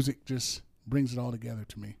thing. Music just brings it all together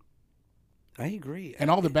to me. I agree. And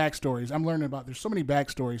all the backstories. I'm learning about, there's so many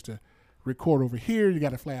backstories to record over here. You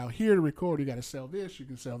got to fly out here to record. You got to sell this. You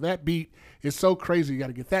can sell that beat. It's so crazy. You got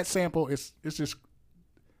to get that sample. It's just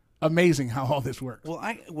amazing how all this works. Well,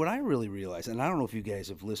 what I really realized, and I don't know if you guys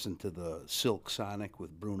have listened to the Silk Sonic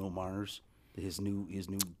with Bruno Mars, his new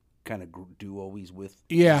kind of duo he's with.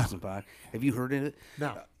 Yeah. Have you heard of it?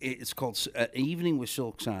 No. It's called Evening with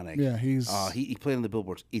Silk Sonic. Yeah, he played on the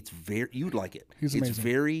billboards. It's you'd like it. He's It's amazing.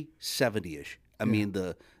 very 70ish. I mean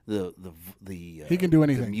the he can do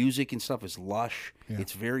anything. The music and stuff is lush. Yeah.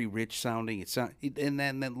 It's very rich sounding. And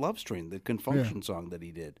then that Love String, the Confunction song that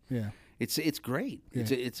he did. Yeah. It's great. Yeah.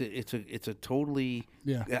 It's a totally.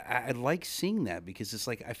 Yeah. I like seeing that because it's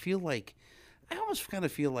like I almost kind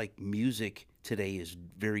of feel like music today is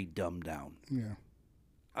very dumbed down. Yeah.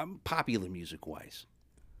 Popular music wise.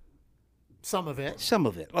 Some of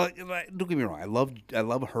it. Like, don't get me wrong. I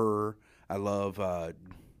love her. I love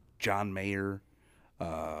John Mayer.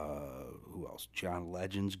 Who else? John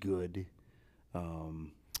Legend's good.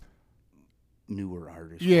 Newer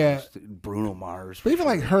artists. Yeah. Bruno Mars. But even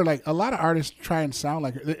like her, like a lot of artists try and sound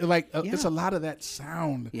like her. Like it's a lot of that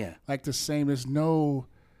sound. Yeah. Like the same. There's no,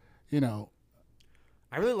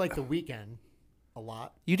 I really like The Weeknd a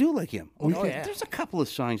lot. You do like him. Oh, yeah. There's a couple of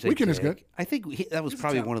songs. Weeknd is good. I think that was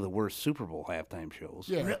probably one of the worst Super Bowl halftime shows.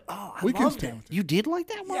 Yeah. Oh, I Weeknd's loved it. talented. You did like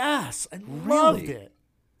that one? Yes, I loved it.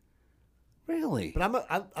 Really? But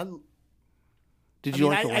I'm Did I you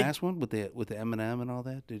mean, like the I- last one with the Eminem and all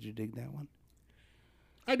that? Did you dig that one?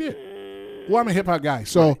 I did. Well, I'm a hip hop guy,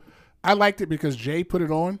 so I liked it because Jay put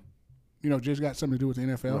it on. Jay's got something to do with the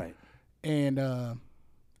NFL, Right. and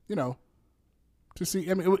to see.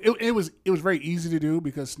 I mean, it was very easy to do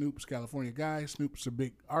because Snoop's a California guy. Snoop's a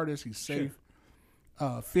big artist. He's safe.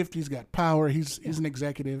 50's got power. He's an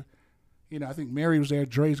executive. I think Mary was there.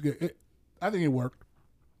 Dre's good. I think it worked.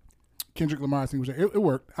 Kendrick Lamar, I think was there. It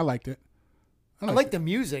worked. I liked it. I liked the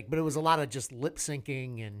music, but it was a lot of just lip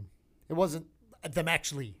syncing, and it wasn't them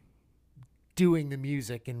actually doing the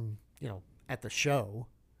music and at the show.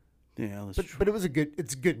 Yeah, that's But true. but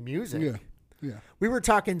it's good music. Yeah, yeah. We were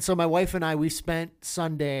talking. So my wife and I, we spent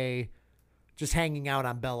Sunday just hanging out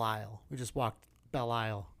on Belle Isle. We just walked Belle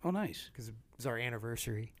Isle Oh, nice. because it was our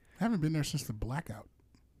anniversary. I haven't been there since the blackout.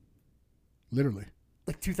 Literally,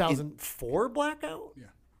 Like 2004 blackout. yeah.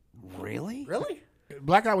 Really? Really?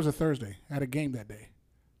 Blackout was a Thursday. I had a game that day,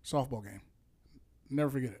 softball game. Never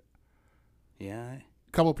forget it. Yeah.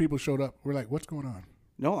 A couple of people showed up. We're like, "What's going on?"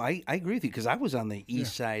 No, I agree with you because I was on the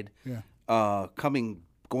east side, Yeah,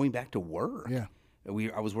 going back to work. yeah.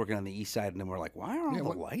 I was working on the east side, and then we're like, why are all the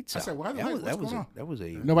lights I out? said, "Why the that light? was, What's that was going a, on?" that was a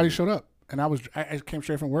Nobody showed up, and I came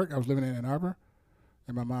straight from work. I was living in Ann Arbor,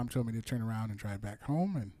 and my mom told me to turn around and drive back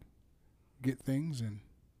home and get things, and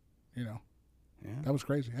Yeah. that was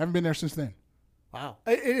crazy. I haven't been there since then. Wow.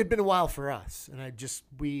 It had been a while for us, and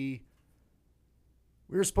we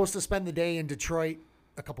were supposed to spend the day in Detroit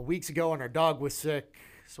a couple weeks ago, and our dog was sick,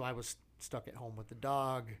 so I was stuck at home with the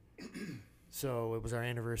dog. So it was our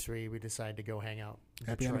anniversary. We decided to go hang out. in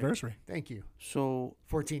Happy Detroit. anniversary. Thank you. So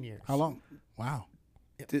 14 years. How long? Wow.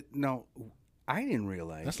 no, I didn't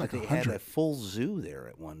realize That's that like they had 100. a full zoo there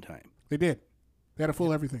at one time. They did. They had a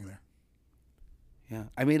full everything there. Yeah,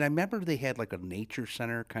 I mean, I remember they had like a nature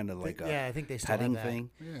center, kind of like Yeah, I think they still have petting that. thing.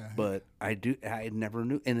 Yeah. But I never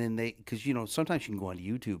knew. And then because sometimes you can go on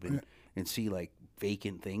YouTube and see like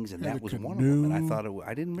vacant things, and Yeah, that the was one of them. And I canoe. thought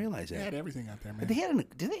I didn't realize They that. had everything out there, man.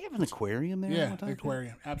 Did they have an aquarium there? at Yeah, one time? the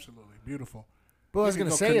aquarium. Absolutely beautiful. But what I was You can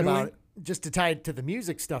going to go say canoeing. about it, just to tie it to the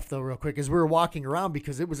music stuff, though, real quick, is we were walking around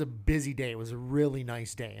because it was a busy day. It was a really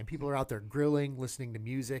nice day. And people are out there grilling, listening to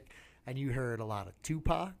music. And you heard a lot of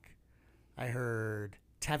Tupac. I heard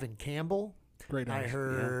Tevin Campbell. Great I artist.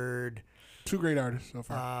 heard, 2 great artists so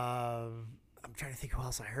far. I'm trying to think who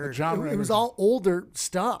else I heard. genre It was everything. all older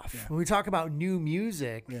stuff. Yeah. When we talk about new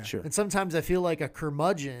music, Yeah. Sure. and sometimes I feel like a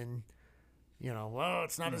curmudgeon, well,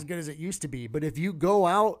 it's not as good as it used to be. But if you go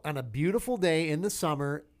out on a beautiful day in the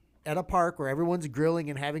summer at a park where everyone's grilling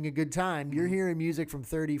and having a good time, you're hearing music from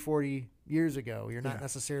 30, 40 years ago. You're not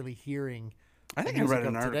necessarily hearing I think the I music read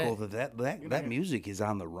an of today. article that music is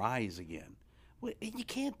on the rise again. Well, you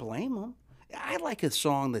can't blame them. I like a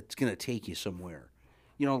song that's going to take you somewhere.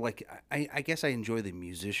 Like I guess I enjoy the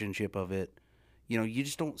musicianship of it. You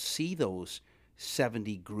just don't see those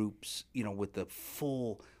 70 groups, with the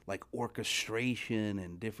full like orchestration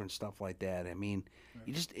and different stuff like that. I mean,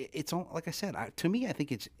 it's all, like I said, to me, I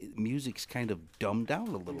think music's kind of dumbed down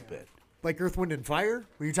a little bit. like Earth, Wind, and Fire.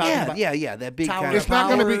 Were you talking about? Yeah, that big Tower kind It's of not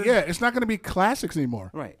going to Power. be. Yeah, it's not going to be classics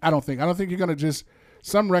anymore. Right. I don't think you're going to just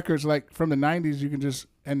some records like from the 90s, you can just,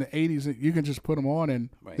 and the 80s, you can just put them on and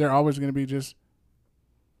they're always going to be just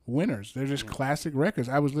winners. They're just classic records.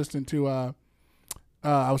 I was listening to,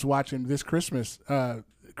 I was watching this Christmas, and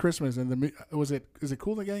is it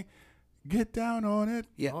Cool and Gang? Get Down on It.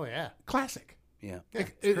 Yeah. Oh, yeah. Classic. Yeah.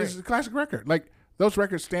 It's a classic record. Like, those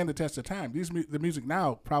records stand the test of time. The music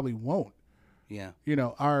now probably won't. Yeah.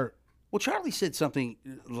 Well, Charlie said something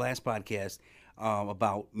last podcast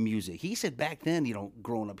about music. He said back then,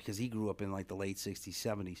 growing up, because he grew up in like the late 60s,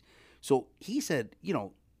 70s. So he said,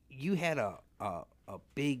 you had a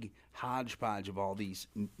big hodgepodge of all these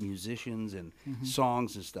musicians and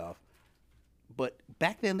songs and stuff. But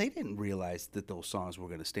back then, they didn't realize that those songs were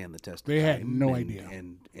going to stand the test of time. They had no idea.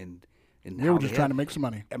 And they were just trying to make some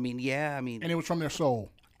money. I mean, and it was from their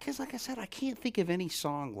soul. Because, like I said, I can't think of any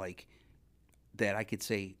song like that I could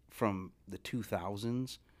say from the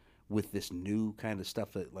 2000s with this new kind of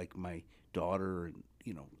stuff that, like, my daughter and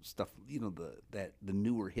stuff, the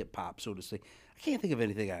newer hip hop, so to say. I can't think of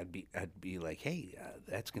anything I'd be like, hey,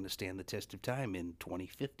 that's going to stand the test of time in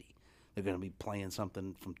 2050. They're going to be playing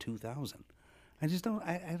something from 2000. I just don't.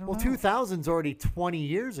 I don't know. Well, 2000's already 20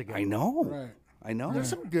 years ago. I know. Right. I know. There's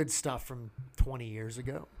some good stuff from 20 years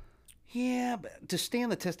ago. Yeah, but to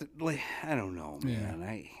stand the test, I don't know, man.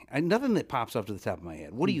 I nothing that pops up to the top of my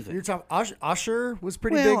head. What do you think? You're talking Usher was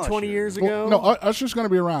pretty big 20 years ago. Well, no, Usher's going to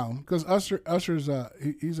be around because Usher's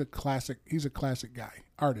he's a classic. He's a classic guy,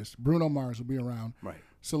 artist. Bruno Mars will be around. Right.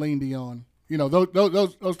 Celine Dion.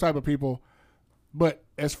 Those type of people. But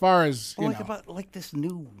as far as about this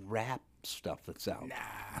new rap stuff that's out.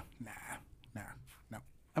 Nah.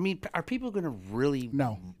 I mean, are people going to really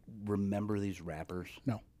remember these rappers?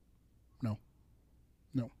 No.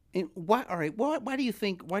 And why? All right. Why do you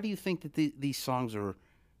think? Why do you think that these songs are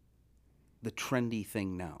the trendy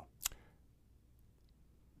thing now?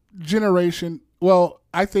 Generation. Well,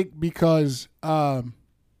 I think because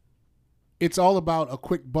it's all about a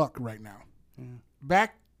quick buck right now. Yeah.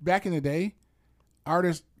 Back in the day,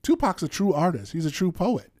 artists. Tupac's a true artist. He's a true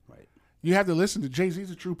poet. Right. You have to listen to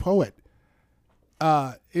Jay-Z's a true poet.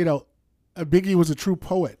 Biggie was a true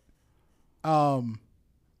poet.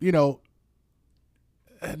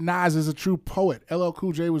 Nas is a true poet. LL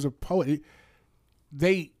Cool J was a poet.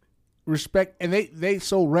 They respect, and they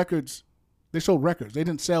sold records. They sold records. They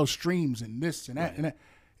didn't sell streams and this and that. Right. And that.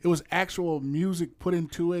 It was actual music put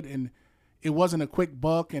into it, and it wasn't a quick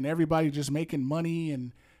buck and everybody just making money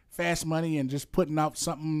and fast money and just putting out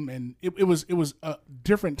something. And it was a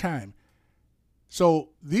different time. So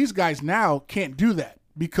these guys now can't do that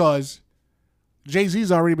because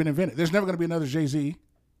Jay-Z's already been invented. There's never going to be another Jay-Z.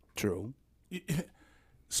 True.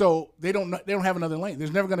 So they don't have another lane.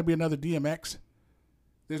 There's never going to be another DMX.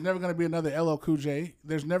 There's never going to be another LL Cool J.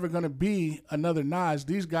 There's never going to be another Nas.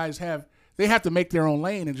 These guys have to make their own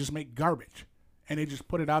lane and just make garbage, and they just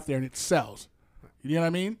put it out there and it sells. You know what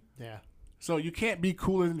I mean? Yeah. So you can't be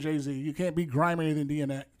cooler than Jay-Z. You can't be grimier than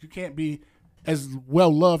DMX. You can't be as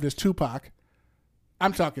well loved as Tupac.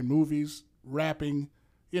 I'm talking movies, rapping.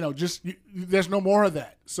 There's no more of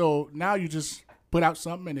that. So now you just put out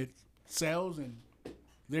something and it sells, and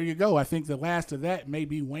there you go. I think the last of that may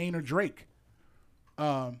be Wayne or Drake.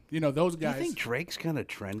 Those guys. Do you think Drake's kind of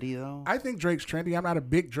trendy though? I think Drake's trendy. I'm not a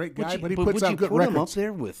big Drake guy, but he would puts out good put records. Him up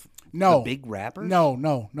there with the big rappers? No.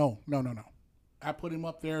 I put him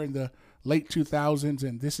up there in the late 2000s,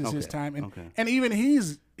 and this is his time. And even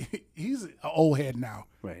he's an old head now,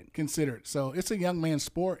 right? Considered. So it's a young man's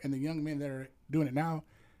sport, and the young men that are doing it now,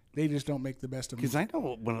 they just don't make the best of it. Because I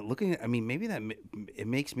know when looking at, maybe that it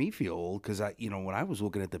makes me feel old. Because when I was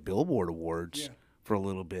looking at the Billboard Awards for a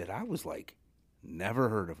little bit, I was like, never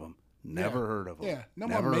heard of him. Never heard of him. Yeah, no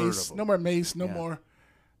more Mace, no more Mace, no more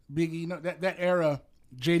Biggie. No, that era,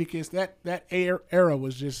 Jadakiss, that era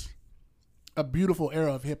was just a beautiful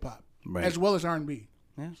era of hip hop, right, as well as R&B.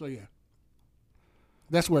 Yeah. So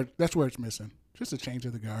that's where it's missing. Just a change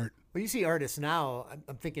of the guard. Well, you see artists now.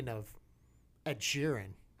 I'm thinking of Ed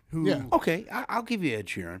Sheeran. Okay, I'll give you Ed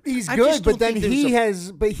Sheeran. He's good, but then he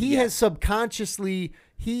has subconsciously,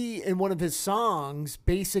 in one of his songs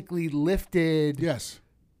basically lifted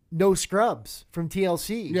No Scrubs from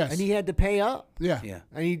TLC. Yes. And he had to pay up. Yeah.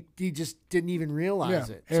 And he just didn't even realize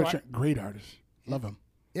it. Eric Sheeran, great artist. Love him.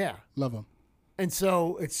 Yeah. Love him. And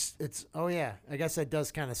so it's I guess that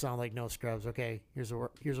does kind of sound like No Scrubs. Okay, here's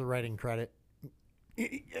a writing credit.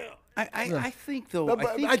 I think though.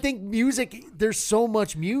 I think music. There's so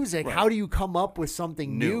much music. Right. How do you come up with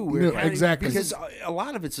something new? Exactly. Because a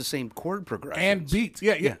lot of it's the same chord progression and beats.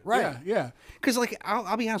 Yeah. Right. Yeah. Because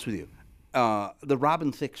I'll be honest with you, the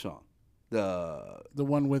Robin Thicke song, The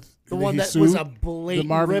one with The one that sued? was a blatant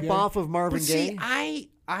Marvin rip Gaye? off of Marvin But Gaye. see,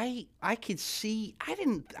 I could see. I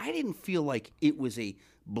didn't feel like it was a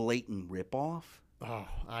blatant rip off. Oh,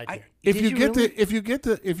 I did. If Did you get really? if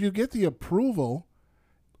you get the approval,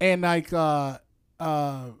 and like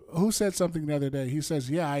who said something the other day? He says,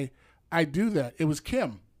 "Yeah, I do that." It was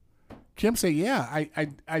Kim. Kim said, "Yeah,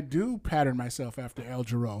 I do pattern myself after El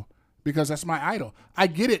Giro because that's my idol." I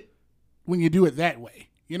get it when you do it that way.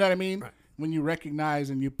 You know what I mean? Right. When you recognize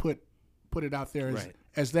and you put it out there Right.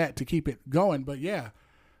 as that to keep it going. But yeah,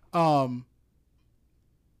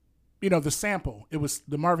 the sample. It was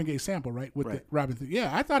the Marvin Gaye sample, right? With the Robin thing. Yeah,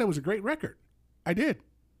 I thought it was a great record. I did.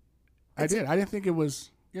 I didn't think it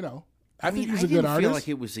was, I think he's a good I artist. feel like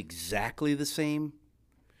it was exactly the same.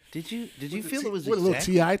 Did you feel it was with a little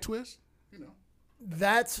exactly? T.I. twist?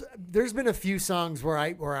 There's been a few songs where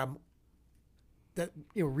I'm that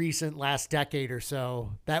recent last decade or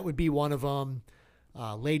so. That would be one of them.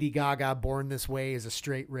 Lady Gaga, "Born This Way" is a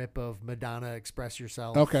straight rip of Madonna, "Express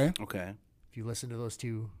Yourself." Okay. If you listen to those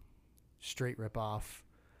two, straight rip off.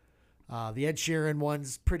 The Ed Sheeran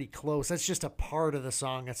one's pretty close. That's just a part of the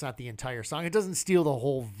song. That's not the entire song. It doesn't steal the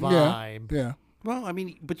whole vibe. Yeah. Well, I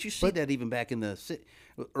mean, but you see that even back in the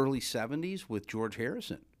early '70s with George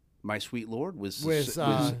Harrison. "My Sweet Lord" was He's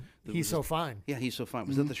So Fine. Yeah, He's So Fine.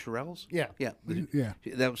 Was that the Shirelles? Yeah. Yeah. Yeah.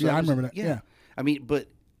 That was, Yeah, I was- remember that. Yeah. I mean, but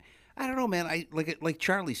I don't know, man. I like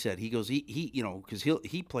Charlie said. He goes, he because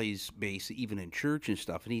he plays bass even in church and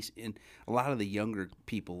stuff, and a lot of the younger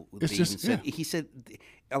people. It's just he said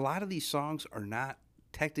a lot of these songs are not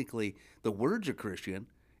technically the words are Christian.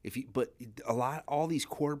 But all these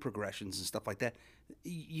chord progressions and stuff like that,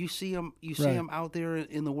 you see them out there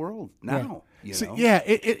in the world now. You know? Yeah,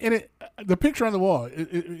 the picture on the wall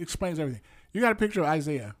it explains everything. You got a picture of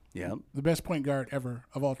Isaiah, the best point guard ever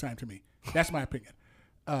of all time to me. That's my opinion.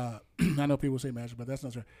 I know people say Magic, but that's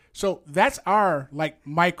not true. So that's our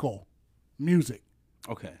Michael music.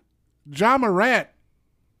 Okay. John Morant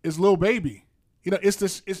is Lil Baby.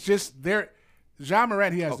 It's just there. John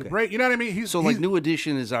Morant, he has the break. You know what I mean? He's New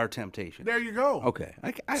Edition is our temptation. There you go. Okay,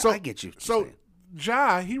 I get you. So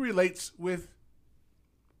Ja, he relates with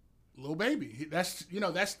Lil Baby. That's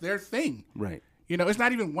their thing. Right. It's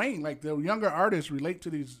not even Wayne. Like the younger artists relate to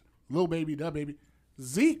these Lil Baby, Da Baby.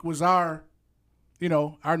 Zeke was our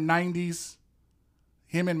 90s.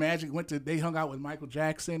 Him and Magic they hung out with Michael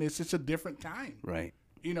Jackson. It's just a different time. Right.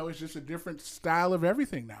 It's just a different style of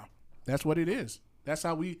everything now. That's what it is. That's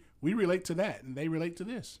how we relate to that, and they relate to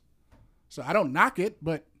this. So I don't knock it,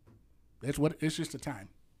 but it's just a time.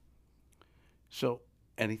 So,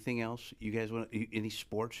 anything else you guys want? Any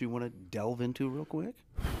sports you want to delve into real quick?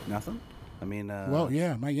 Nothing. I mean, well,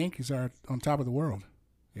 yeah, my Yankees are on top of the world.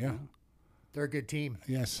 Yeah, They're a good team.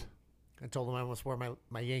 yes. I told them I almost wore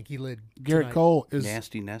my Yankee lid. Garrett tonight. Cole is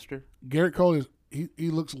nasty Nestor. Garrett Cole is he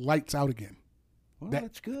looks lights out again. Well, That-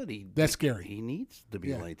 that's good. that's scary. He needs to be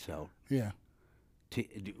Yeah. lights out. Yeah,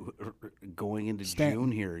 Going into Stanton.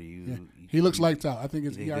 June here, yeah. He looks lights out. I think You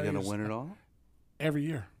it's think they're going to win it all? every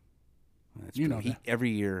year. That's You good. know that.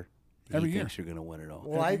 Every year. Every he year. thinks you're going to win it all.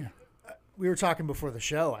 Well, we were talking before the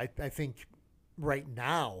show. I think right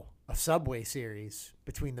now a Subway series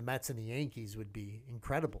between the Mets and the Yankees would be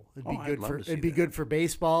incredible. It'd be I'd good love for to see it'd be that. good for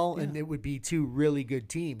baseball, and it would be two really good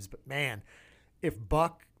teams. But man, if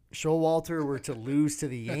Buck Showalter were to lose to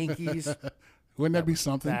the Yankees, Wouldn't that be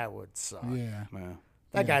something? that would suck. Yeah, Yeah.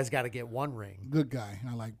 That guy's got to get one ring. good guy.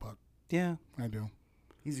 I like Buck. Yeah. I do.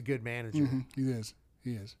 He's a good manager. He is.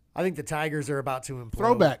 He is. I think the Tigers are about to implode.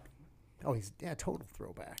 Throwback. Oh, he's total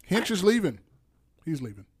throwback. Hinch is leaving. He's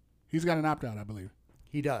leaving. He's got an opt out, I believe.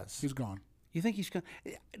 He does. He's gone. You think he's gone?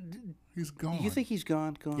 He's gone. You think he's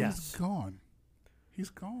gone? Gone? Yes. He's gone. He's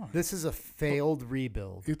gone. This is a failed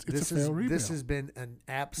rebuild. It's a this failed rebuild. This has been an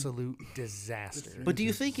absolute disaster. But do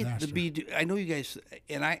you think disaster. it'd be? I know you guys,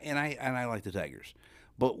 and I like the Tigers,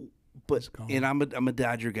 but gone. and I'm a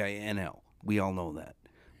Dodger guy. NL, we all know that.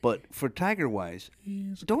 But for Tiger wise,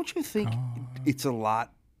 don't you think it's a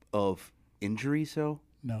lot of injuries though?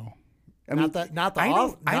 No. I Not the I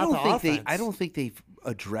offense. don't think they've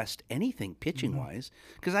addressed anything pitching wise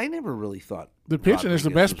because I never really thought The pitching is the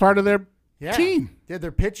Rodriguez best was part of gonna- their Yeah. team. Yeah,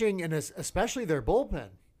 their pitching and especially their bullpen.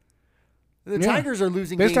 The Yeah. Tigers are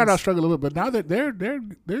losing They games. started out struggling a little bit, but now that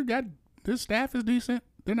their staff is decent,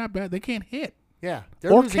 they're not bad. They can't hit. Yeah,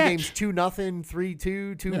 they're Or losing catch. games 2-0,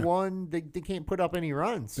 3-2, 2-1. They can't put up any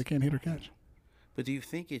runs. They can't hit or catch. But do you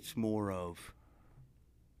think it's more of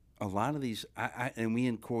a lot of these? And we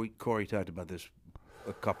and Corey talked about this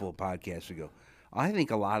a couple of podcasts ago. I think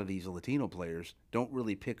a lot of these Latino players don't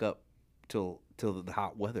really pick up till the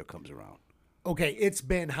hot weather comes around. Okay, it's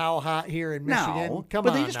been how hot here in Michigan? No, Come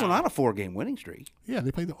but on they just now. went on a 4-game winning streak. Yeah,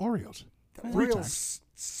 they played the Orioles. The 3 Orioles times.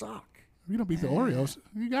 suck. If you don't beat the Orioles,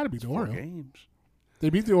 you got to beat the 4 Orioles. games. They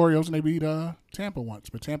beat the Orioles and they beat Tampa once,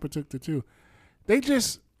 but Tampa took the 2. They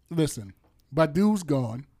just listen. Badu's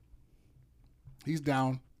gone. He's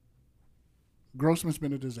down. Grossman's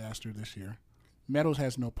been a disaster this year. Meadows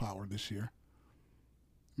has no power this year.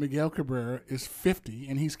 Miguel Cabrera is 50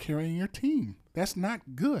 and he's carrying your team. That's not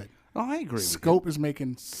good. Oh, I agree. Scope is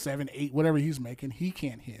making 7, 8, whatever he's making. He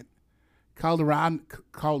can't hit.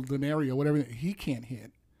 Caldenario, whatever, he can't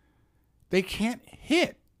hit. They can't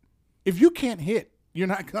hit. If you can't hit, you're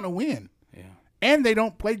not going to win. Yeah. And they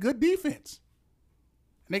don't play good defense.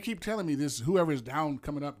 And they keep telling me this, whoever's down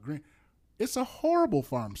coming up green. It's a horrible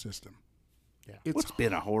farm system. Yeah. It's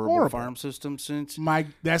been a horrible farm system since?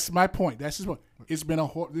 That's my point. That's his point. It's been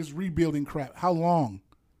this rebuilding crap. How long?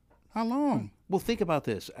 Well, think about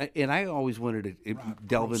this. I always wanted to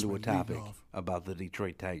delve into a Grossman, topic lead off. about the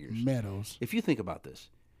Detroit Tigers. Meadows. If you think about this,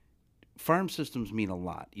 farm systems mean a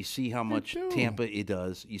lot. You see how much do. Tampa it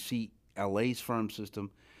does. You see LA's farm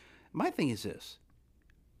system. My thing is this.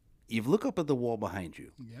 You look up at the wall behind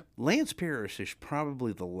you. Yep. Lance Parrish is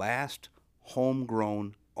probably the last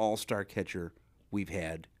homegrown all-star catcher we've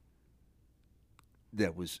had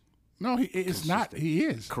that was No, it's not. He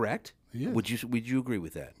is. correct. He is. Would you agree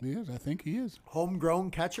with that? He is. I think he is.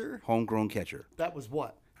 Homegrown catcher? Homegrown catcher That was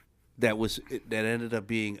what? that ended up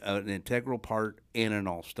being an integral part and an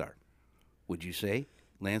all-star. Would you say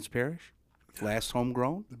Lance Parrish, last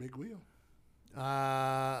homegrown? The big wheel.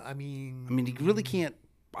 I mean, You really can't.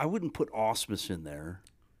 I wouldn't put Ausmus in there.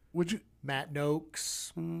 Would you? Matt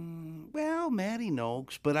Noakes. Well, Matty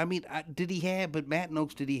Noakes, but did he have? But Matt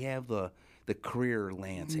Noakes, did he have the career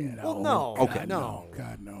Lance had? Well, no. Okay. No.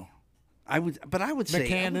 God, no. I would say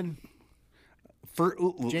McCannon. for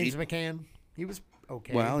James McCann. He was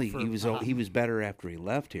okay. Well, he for- was he was better after he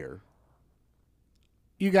left here.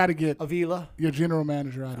 You got to get Avila. your general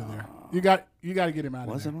manager out of there. You got to get him out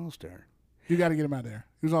of Was there. an all-star. You got to get him out of there.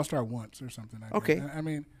 He was all-star once or something like Okay. that. I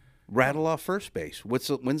mean, Rattle off first base. What's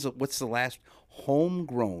the last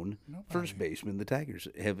homegrown first baseman the Tigers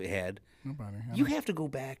have had? nobody. You have to go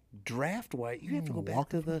back draft wise. You have to go back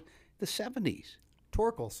to the 70s.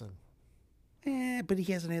 Torkelson. But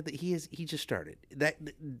he hasn't had he just started. That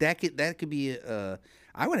could be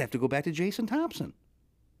I would have to go back to Jason Thompson.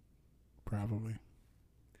 Probably.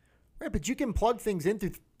 Right, but you can plug things in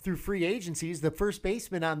through free agencies. The first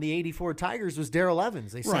baseman on the '84 Tigers was Darrell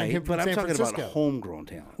Evans. They signed him from but I'm San talking Francisco. about homegrown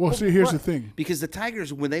talent. Well, see, here's what? the thing. Because the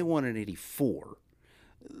Tigers, when they won in '84,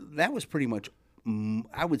 that was pretty much,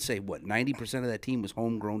 I would say, 90% of that team was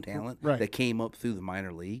homegrown talent Right. that came up through the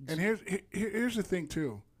minor leagues. And here's the thing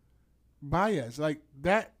too. Baez, like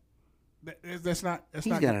that. That's not. That's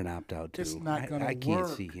He's not. got an opt out too. It's not going to I work. can't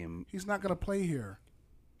see him. He's not going to play here.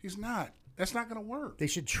 He's not. That's not going to work. They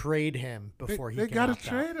should trade him before They he gotta can opt out.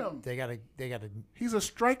 trade him. They got to. He's a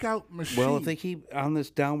strikeout machine. Well, if they keep on this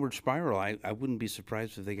downward spiral, I wouldn't be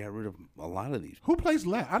surprised if they got rid of a lot of these. Who plays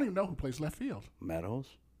left? I don't even know who plays left field. Meadows.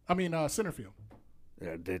 I mean, center field.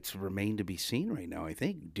 That's remained to be seen right now. I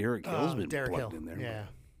think Derek Hill's been Derek plugged Hill. in there. Yeah.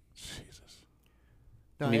 Jesus.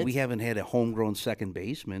 No, I mean, we it's- haven't had a homegrown second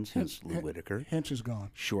baseman since Lou Whitaker. Hinch is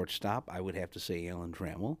gone. Shortstop, I would have to say Alan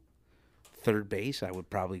Trammell. Third base, I would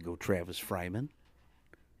probably go Travis Fryman.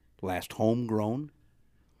 Last homegrown.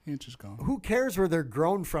 Hinch is gone. Who cares where they're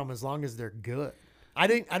grown from as long as they're good? I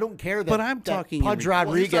don't care that. But I'm that talking. Pudge well, he's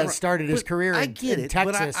Rodriguez not- started his but career I in, get in it,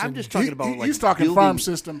 Texas. but I'm and- just talking about like he's talking building, farm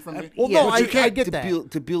system from the. Well, no, but I- you can't I get to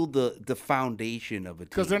that. build the foundation of a team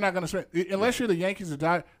Because they're not going to spend unless you're the Yankees or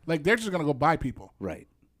die. Like they're just going to go buy people. right.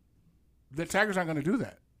 The Tigers aren't going to do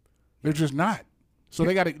that. They're just not. So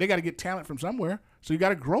they got to get talent from somewhere. So you got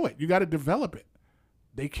to grow it. You got to develop it.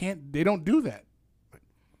 They can't. They don't do that.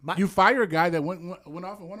 You fire a guy that went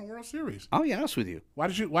off and won a World Series. I'll be honest with you.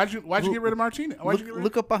 Why'd you get rid of Martinez?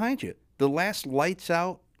 Look up behind you. The last lights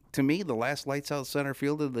out to me, the last lights out center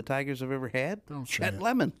fielder the Tigers have ever had. Don't say Chet it.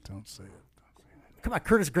 Lemon. Don't say it. Come on,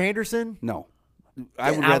 Curtis Granderson. No,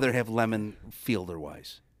 I would rather have Lemon field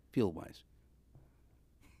wise.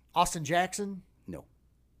 Austin Jackson. No.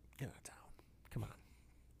 Get out of town. Come on.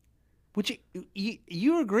 Would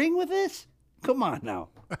you agreeing with this? Come on now.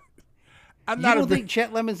 I'm You not don't a big. think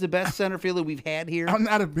Chet Lemon's the best center fielder we've had here? I'm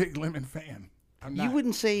not a big Lemon fan. I'm not. You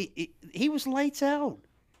wouldn't say he was lights out.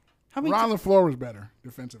 How many? Ron LaFleur was better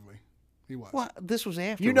defensively. He was. Well, this was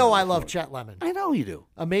after. You know Ron I love LaFleur. Chet Lemon. I know you do.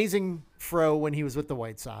 Amazing fro when he was with the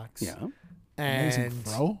White Sox. Yeah. Amazing And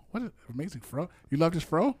fro? What is amazing fro? You loved his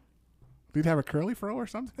fro? Did he have a curly fro or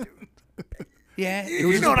something? Yeah,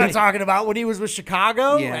 You know what I'm talking about when he was with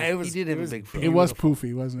Chicago? Yeah, he did have a big fro. It was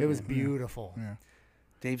poofy, wasn't it? It was beautiful. Yeah.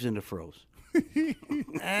 Dave's into froze.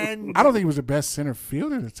 And I don't think he was the best center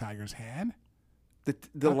fielder the Tigers had.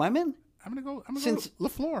 The Lemon? I'm gonna go Since-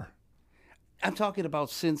 LaFleur. I'm talking about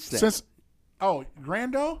since then.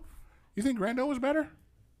 Grando? You think Grando was better?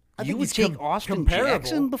 I You think would he's take Austin comparable.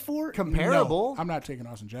 Jackson before? Comparable. No, I'm not taking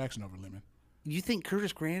Austin Jackson over Lemon. You think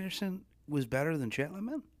Curtis Granderson was better than Chet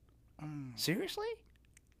Lemon? Seriously?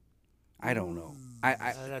 I don't know. I'd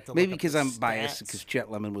have to Maybe look up because the I'm biased stats. because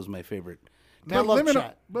Chet Lemon was my favorite. I mean, I love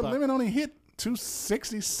Chet, but Lemon only hit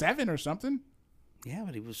 267 or something. Yeah,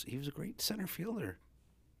 but he was a great center fielder.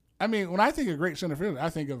 I mean, when I think of great center fielder,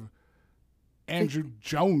 I think of Andrew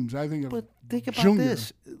Jones. I think of But think about Junior.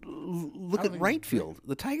 this. Look at right field.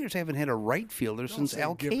 The Tigers haven't had a right fielder Don't since say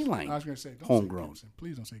Al Gibson. Kaline. I was going to say, don't say homegrown. Gibson.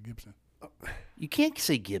 Please don't say Gibson. You can't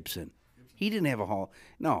say Gibson. He didn't have a hall.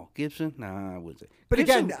 No, Gibson? Nah, I wouldn't say. But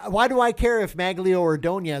Gibson, again, why do I care if Maglio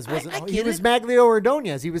Ordonez wasn't? I get He was it. Maglio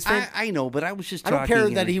Ordonez. He was. I know, but I was just I talking don't care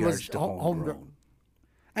in that he regards was to homegrown. homegrown.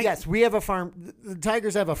 Yes, we have a farm. The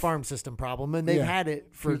Tigers have a farm system problem, and they've Yeah. had it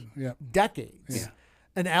for Yeah. decades. Yeah.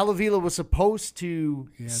 And Alavila was supposed to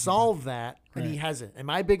hasn't solve that, and he Right. hasn't. And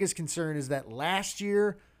my biggest concern is that last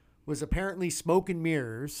year was apparently smoke and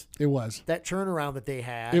mirrors. It was. That turnaround that they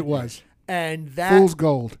had. It was. And that Fool's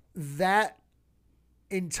gold. that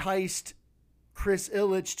enticed Chris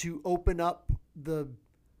Illich to open up the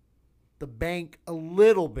bank a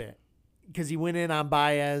little bit because he went in on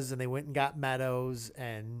Baez and they went and got Meadows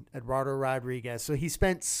and Eduardo Rodriguez. So he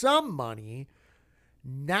spent some money.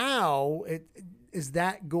 Now, is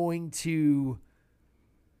that going to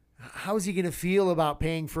 – how is he going to feel about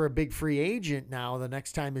paying for a big free agent now the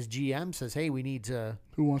next time his GM says, hey, we need to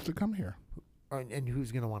Who wants to come here? – and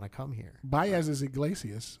who's going to want to come here? Baez is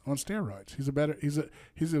Iglesias on steroids.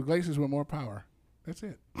 He's Iglesias with more power. That's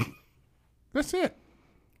it. That's it.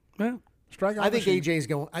 Well, Strikeout. I think machine. AJ's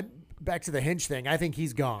going back to the Hinch thing. I think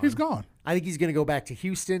he's gone. He's gone. I think he's going to go back to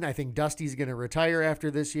Houston. I think Dusty's going to retire after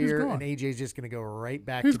this year, gone. and AJ's just going to go right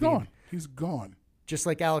back. He's to being- gone. He's gone. just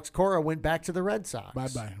like Alex Cora went back to the Red Sox.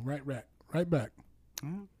 Bye. Right back.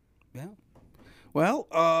 yeah.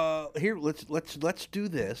 Well, here let's do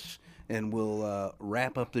this, and we'll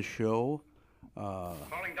wrap up the show.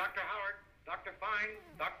 Calling Dr. Howard. Dr. Fine.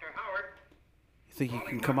 Dr. Howard. You think you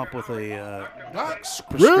can come up with a Doc's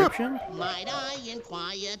prescription? Might I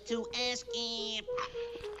inquire to ask if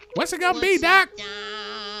What's it gonna be, what's Doc? up, Doc?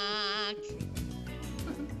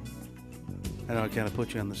 I know I kind of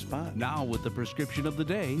put you on the spot. Now with the prescription of the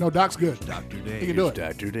day, No, Doc's good. Dr. He Dave. can do it.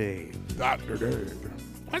 Dr. Dave. Dr. Dave.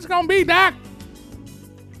 What's it gonna be, Doc?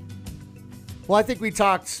 Well, I think we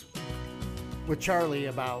talked with Charlie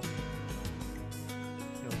about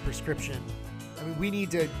prescription. I mean, we need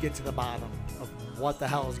to get to the bottom of what the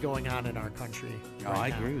hell is going on in our country. Oh, right I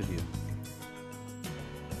now. agree with you.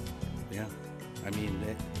 Yeah, I mean,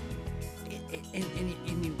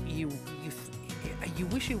 you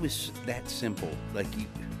wish it was that simple. Like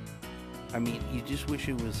you just wish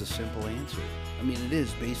it was a simple answer. I mean, it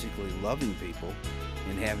is basically loving people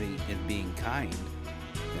and being kind,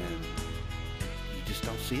 and you just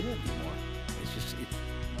don't see it anymore.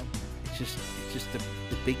 It's just the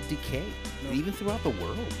big decay, even throughout the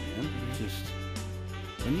world, man. It's just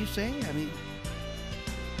when you say, I mean,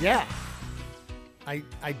 Yeah,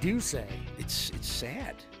 I do say it's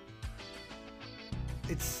sad.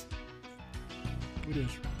 it's. It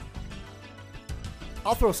is.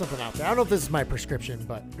 I'll throw something out there. I don't know if this is my prescription,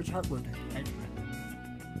 but It's heartbreaking.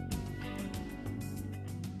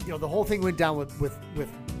 the whole thing went down with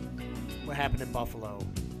what happened in Buffalo,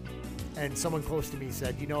 and someone close to me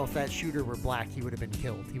said, if that shooter were black, he would have been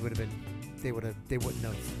killed. They wouldn't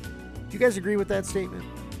have. Do you guys agree with that statement?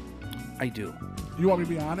 I do. You want me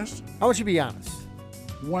to be honest? I want you to be honest.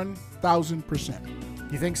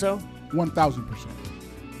 1,000%. You think so? 1,000%.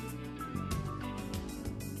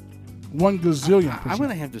 1 gazillion I'm percent. going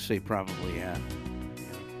to have to say probably, yeah.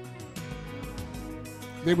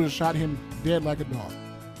 They would have shot him dead like a dog.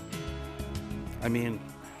 I mean,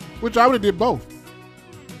 Which I would have did both.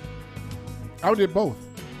 I would have did both.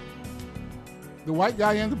 The white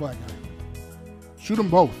guy and the black guy. Shoot them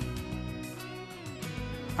both.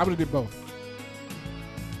 I would have did both.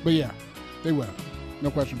 But yeah, they would have.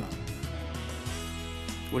 No question about it.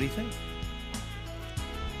 what do you think?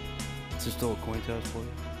 Is this still a coin toss for you?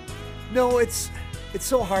 No, it's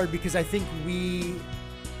so hard because I think we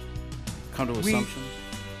Come to assumptions?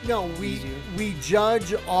 we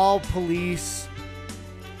judge all police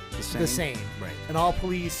The the same, Right. and all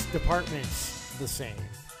police departments the same.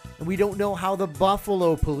 And we don't know how the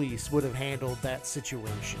Buffalo police would have handled that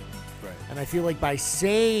situation. Right. And I feel like by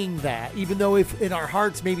saying that, even though if in our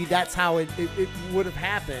hearts maybe that's how it would have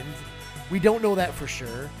happened, we don't know that for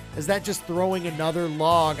sure. Is that just throwing another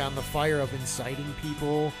log on the fire of inciting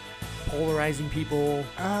people, polarizing people?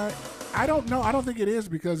 I don't know. I don't think it is,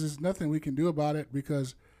 because there's nothing we can do about it,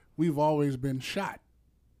 because we've always been shot.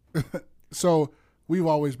 So we've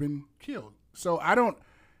always been killed. So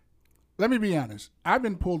let me be honest. I've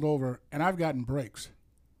been pulled over and I've gotten breaks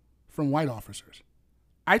from white officers.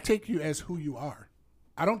 I take you as who you are.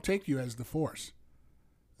 I don't take you as the force.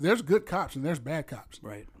 There's good cops and there's bad cops.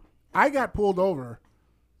 Right. I got pulled over.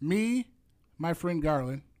 Me, my friend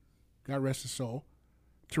Garland, God rest his soul,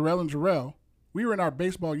 Terrell and Jarrell, we were in our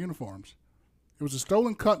baseball uniforms. It was a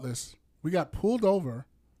stolen cutlass. We got pulled over.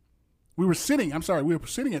 We were sitting at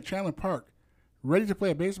Chandler Park, ready to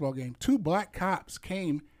play a baseball game. 2 black cops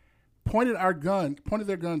came, pointed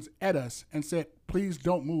their guns at us and said, "Please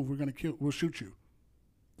don't move. We'll shoot you."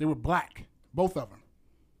 They were black, both of them.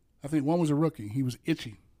 I think one was a rookie. He was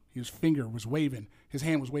itchy. His finger was waving. His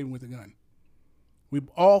hand was waving with the gun.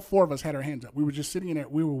 All 4 of us had our hands up. We were just sitting in there.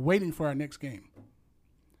 We were waiting for our next game.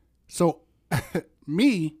 So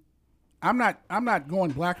me, I'm not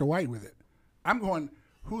going black or white with it. I'm going,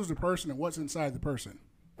 who's the person and what's inside the person.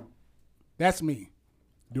 That's me.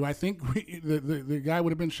 Do I think the guy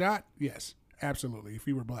would have been shot? Yes, absolutely, if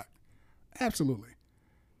he were black. Absolutely.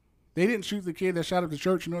 They didn't shoot the kid that shot up the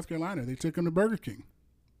church in North Carolina. They took him to Burger King.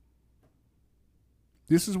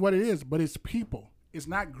 This is what it is, but it's people. It's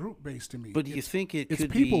not group-based to me. But do you think it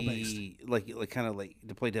could be, like kind of like,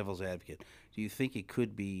 to play devil's advocate, do you think it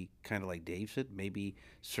could be kind of like Dave said, maybe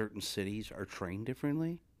certain cities are trained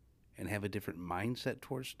differently and have a different mindset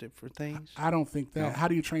towards different things? I don't think that. No? How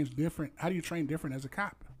do you train different? How do you train different as a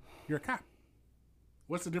cop? You're a cop.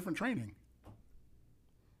 What's the different training?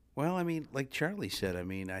 Well, I mean, like Charlie said, I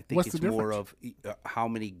mean, I think What's it's the more of how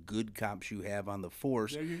many good cops you have on the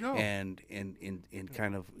force, There you go. and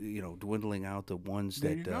kind of, dwindling out the ones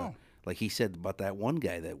There you that, go. like he said about that one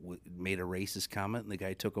guy that made a racist comment, and the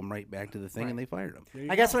guy took him right back to the thing, and they fired him.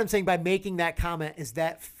 I guess what I'm saying by making that comment, is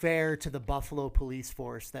that fair to the Buffalo police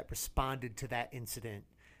force that responded to that incident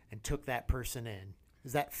and took that person in?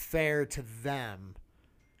 Is that fair to them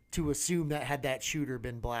to assume that had that shooter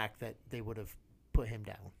been black, that they would have put him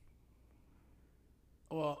down?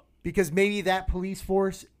 Well, because maybe that police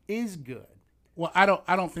force is good. Well, I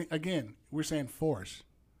don't think. Again, we're saying force.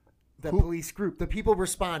 The police group, the people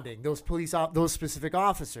responding, those specific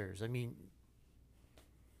officers. I mean,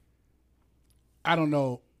 I don't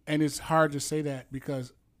know, and it's hard to say that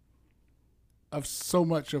because of so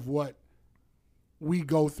much of what we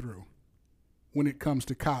go through when it comes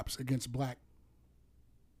to cops against black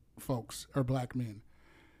folks or black men.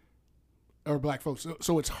 Or black folks.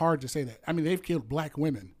 So it's hard to say that. I mean, they've killed black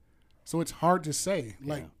women. So it's hard to say.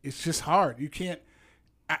 Like, it's just hard. You can't.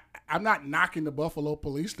 I'm not knocking the Buffalo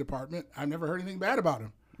Police Department. I've never heard anything bad about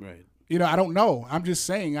them. Right. I don't know. I'm just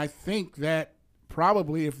saying, I think that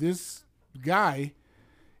probably if this guy,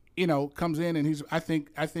 comes in and I think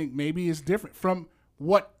maybe it's different from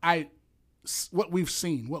what we've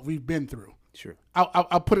seen, what we've been through. Sure.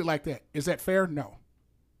 I'll put it like that. Is that fair? No.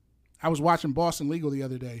 I was watching Boston Legal the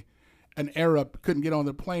other day. An Arab couldn't get on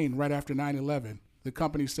the plane right after 9/11. The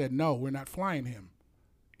company said, no, we're not flying him.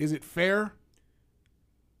 Is it fair?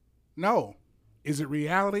 No. Is it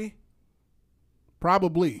reality?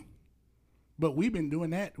 Probably. But we've been doing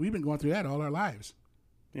that. We've been going through that all our lives.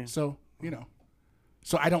 Yeah. So,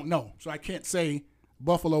 So I don't know. So I can't say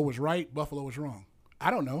Buffalo was right, Buffalo was wrong.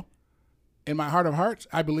 I don't know. In my heart of hearts,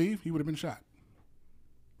 I believe he would have been shot.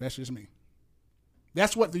 That's just me.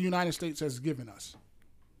 That's what the United States has given us.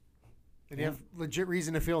 And you have legit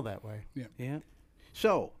reason to feel that way. Yeah. Yeah.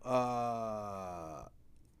 So,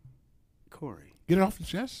 Corey. Get it off the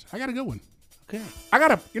chest. I got a good one. Okay. I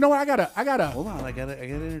gotta. Hold on. I gotta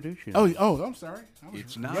introduce you. Oh, I'm sorry.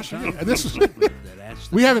 It's now time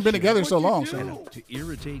We haven't been together so long. To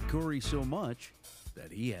irritate Corey so much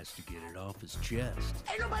that he has to get it off his chest.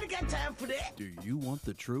 Ain't nobody got time for that. Do you want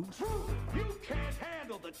the truth? You can't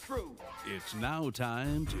handle the truth. It's now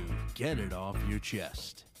time to get it off your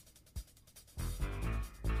chest.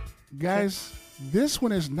 Guys, this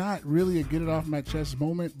one is not really a get it off my chest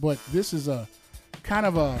moment, but this is a kind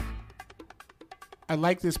of a I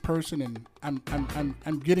like this person and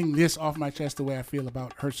I'm getting this off my chest the way I feel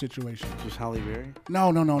about her situation. Just Halle Berry? No.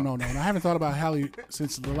 I haven't thought about Halle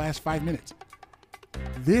since the last 5 minutes.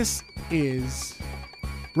 This is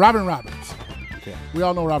Robin Roberts. Okay. We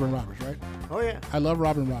all know Robin Roberts, right? Oh, yeah. I love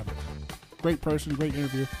Robin Roberts. Great person, great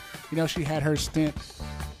interview. She had her stint,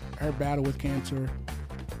 her battle with cancer.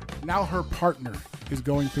 now her partner is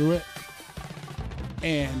going through it.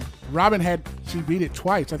 And Robin she beat it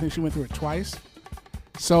twice. I think she went through it twice.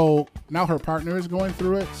 So now her partner is going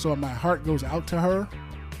through it. So my heart goes out to her.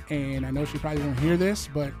 And I know she probably won't hear this,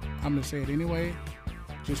 but I'm going to say it anyway.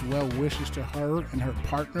 Just well wishes to her and her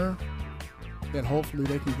partner that hopefully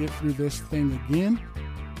they can get through this thing again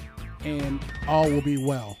and all will be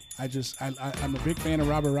well. I'm a big fan of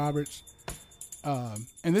Robert Roberts.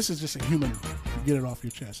 And this is just a human, get it off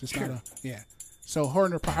your chest. It's not So her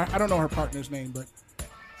and I don't know her partner's name, but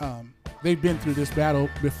they've been through this battle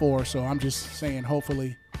before. So I'm just saying,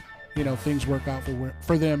 hopefully, things work out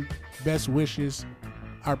for them. Best wishes.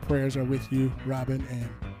 Our prayers are with you, Robin, and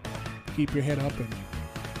keep your head up and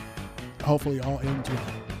hopefully all ends well.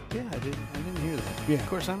 Yeah, I didn't hear that. Yeah. Of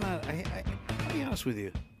course, I'm not. I'll be honest with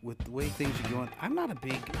you. With the way things are going, I'm not a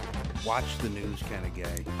big watch the news kind of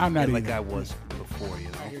guy. I'm not like either. I was before,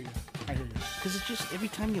 I hear you. Because it's just every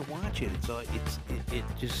time you watch it, it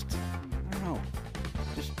just I don't know,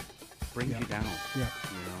 just brings you down. Yeah.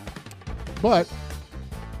 But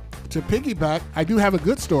to piggyback, I do have a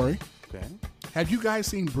good story. Okay. Have you guys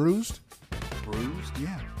seen Bruised? Bruised?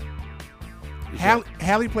 Yeah.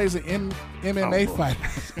 Halle plays an MMA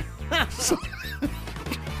fighter. So,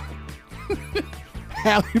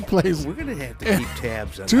 Halle plays. We're gonna have to keep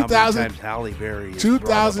tabs on 2000, how many times Halle Berry is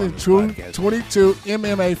 2022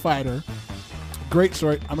 MMA fighter. Great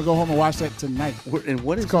story. I'm gonna go home and watch that tonight. And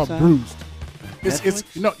what is it's called? This Bruised.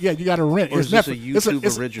 It's you got to rent. Or It's is this Netflix. a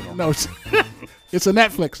YouTube original? No, it's a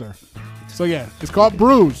Netflixer. So yeah, it's called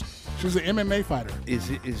Bruised. She's an MMA fighter. Is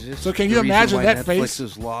this? So can you the reason imagine why that Netflix face?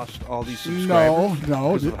 has lost all these subscribers?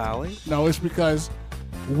 No. Because of Halle? No, it's because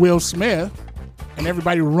Will Smith and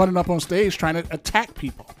everybody running up on stage trying to attack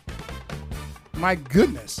people. My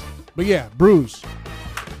goodness. But yeah, Bruised.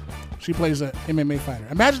 She plays an MMA fighter.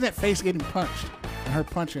 Imagine that face getting punched and her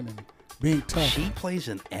punching and being tough. She plays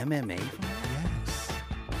an MMA fighter? Yes.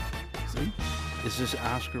 See? Is this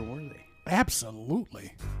Oscar worthy?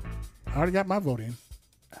 Absolutely. I already got my vote in.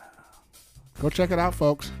 Go check it out,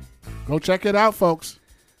 folks.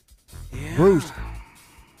 Yeah. Bruised.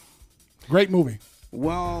 Great movie.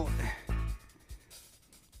 Well,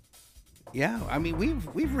 yeah. I mean,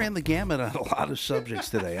 we've ran the gamut on a lot of subjects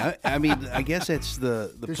today. I mean, I guess that's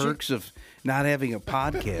the perks of not having a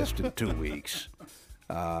podcast in 2 weeks.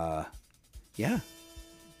 Yeah.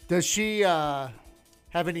 Does she have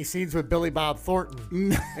any scenes with Billy Bob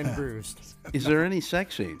Thornton in Bruised? Is there any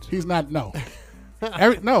sex scenes? He's not. No.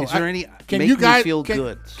 No. Is there any? Can make you guys me feel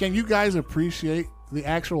good? Can you guys appreciate the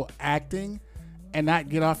actual acting and not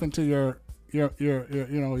get off into your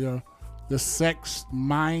the sex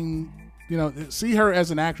mind? See her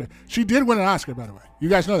as an actress. She did win an Oscar, by the way. You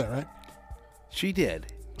guys know that, right? She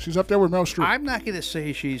did. She's up there with Meryl Streep. I'm not going to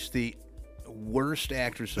say she's the worst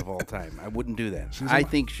actress of all time. I wouldn't do that. I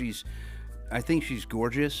think she's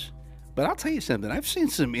gorgeous. But I'll tell you something. I've seen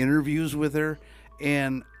some interviews with her,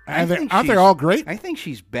 and aren't they all great? I think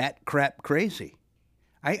she's bat crap crazy.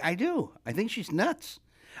 I do. I think she's nuts.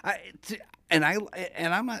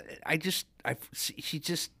 I'm not. She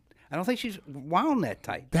just. I don't think she's wound that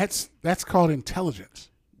tight. That's called intelligence.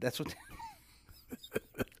 That's what.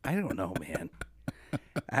 I don't know, man.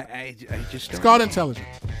 I just. It's called intelligence.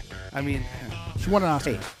 I mean, she won an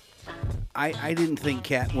Oscar. Hey, I didn't think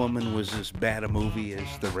Catwoman was as bad a movie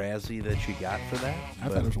as the Razzie that she got for that. I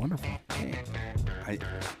thought it was wonderful. Hey,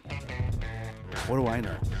 what do I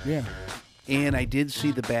know? Yeah. And I did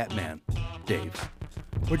see the Batman, Dave.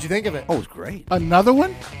 What'd you think of it? Oh, it was great. Another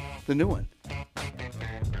one? The new one.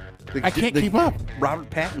 I can't keep up. Robert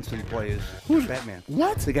Pattinson plays Batman.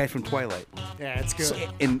 What? The guy from Twilight. Yeah, it's good.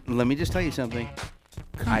 And let me just tell you something.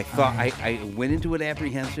 I thought I went into it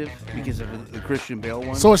apprehensive because of the Christian Bale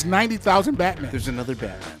one. So it's 90,000 Batman. There's another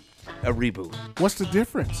Batman, a reboot. What's the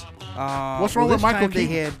difference? What's wrong with Michael Keaton?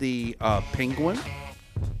 They had the Penguin.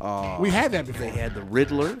 We had that before. They had the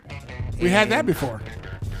Riddler. We had that before.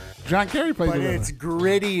 John Kerry played the Riddler. But it's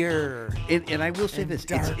grittier. And I will say this: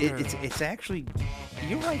 it's actually.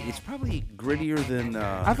 You're right. It's probably grittier than.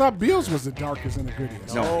 I thought Beals was the darkest and the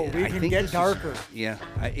grittiest. No, we can get darker.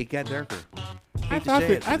 It got darker. I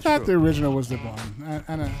thought the original was the one.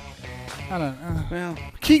 I don't. Well,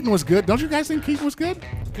 Keaton was good. Don't you guys think Keaton was good?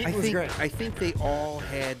 Keaton was great. I think they all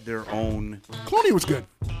had their own. Clooney was good.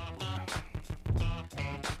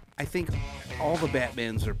 I think all the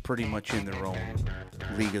Batmans are pretty much in their own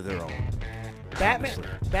league of their own.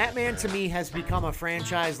 Batman to me has become a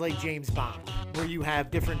franchise like James Bond. where you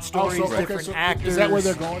have different stories, different actors. Is that where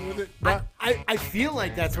they're going with it? I feel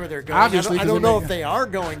like that's where they're going. Obviously, I don't know if they are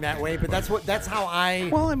going that way, but that's how I.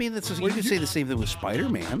 Well, I mean, you could say the same thing with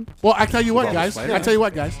Spider-Man. Well, I tell you what, guys.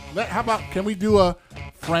 How about, can we do a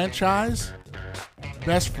franchise?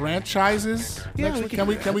 Best franchises. Yeah, next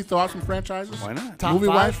week? Can we throw out some franchises? Why not? Top Movie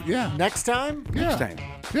 5? wise, yeah. Next time? Next time.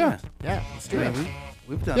 Yeah. Let's do it.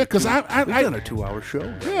 We've done. Yeah, because we've done a 2-hour show.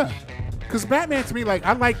 Yeah, because Batman to me,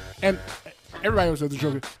 and everybody always says the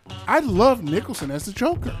Joker. I love Nicholson as the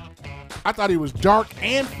Joker. I thought he was dark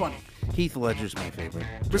and funny. Heath Ledger's my favorite.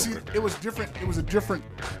 But see, it was different. It was a different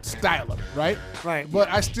style of it, right? Right. But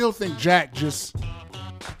I still think Jack just,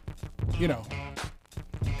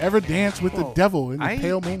 ever dance with the devil in the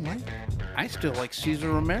pale moonlight? I still like Cesar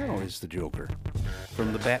Romero as the Joker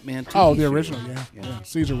from the Batman TV Oh, the series. original, yeah.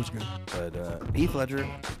 Caesar was good. But Heath Ledger,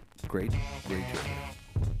 great Joker.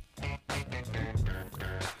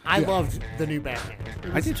 I loved the new Batman.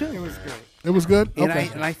 I did too. It was great. It was good. And Okay.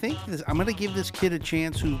 I think I'm going to give this kid a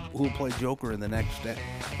chance who will play Joker in the next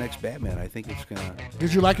Batman. I think it's going to.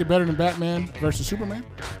 Did you like it better than Batman versus Superman?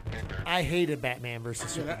 I hated Batman versus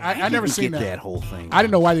Superman. I never seen that whole thing. I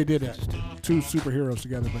didn't know why they did that. Two superheroes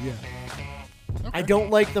together, but yeah. Okay. I don't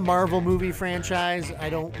like the Marvel movie franchise. I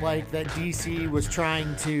don't like that DC was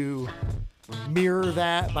trying to mirror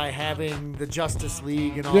that by having the Justice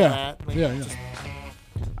League and all that. Just-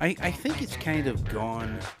 I think it's kind of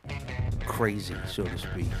gone crazy, so to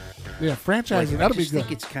speak. Yeah, franchising, that'll be good. I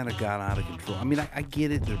think it's kind of gone out of control. I mean, I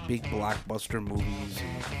get it. They're big blockbuster movies.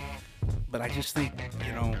 But I just think,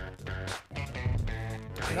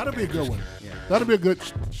 That'll be a good one. Yeah. That'll be a good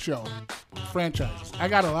show. Franchises. I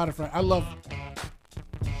got a lot of I love.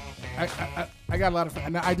 I got a lot of.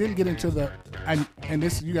 Now I didn't get into the. And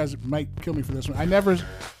this, you guys might kill me for this one. I've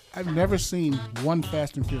never seen one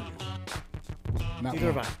Fast and Furious.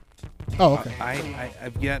 Neither have I. Oh, okay.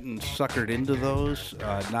 I've gotten suckered into those.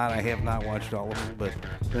 I have not watched all of them, but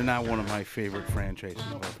they're not one of my favorite franchises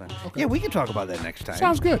of all time. Okay. Yeah, we can talk about that next time.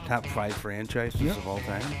 Sounds good. Top 5 franchises of all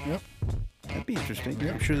time. Yep. That'd be interesting.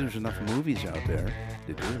 Yep. I'm sure there's enough movies out there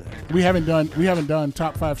to do that. We haven't done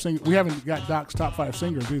top 5 singers. We haven't got Doc's top 5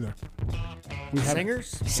 singers either. Singers?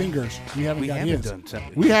 Singers. We haven't got his. done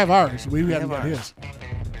We have ours. We haven't got his.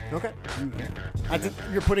 Okay.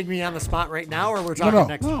 You're putting me on the spot right now, or we're talking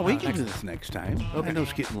next time? No, we can do this next time. Okay. I know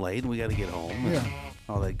it's getting late and we got to get home. Yeah.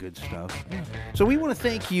 All that good stuff. Yeah. So we want to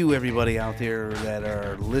thank you, everybody out there that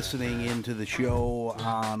are listening into the show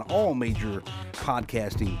on all major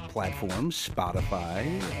podcasting platforms,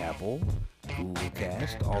 Spotify, Apple, Google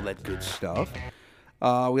Cast, all that good stuff.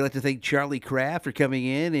 We'd like to thank Charlie Kraft for coming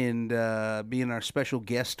in and being our special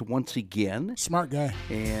guest once again. Smart guy.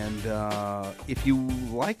 And if you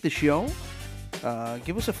like the show,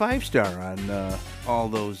 give us a 5-star on all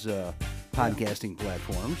those podcasting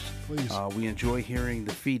platforms. Please. We enjoy hearing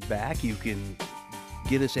the feedback. You can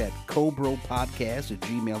get us at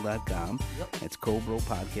cobropodcast@gmail.com. Yep. That's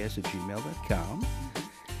cobropodcast@gmail.com.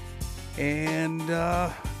 And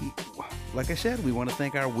like I said, we want to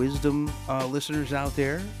thank our Wisdom listeners out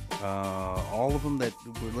there, all of them that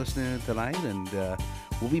were listening tonight. And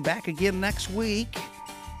we'll be back again next week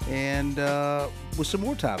and with some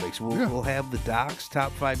more topics. We'll have the Doc's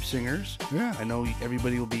top 5 singers. Yeah. I know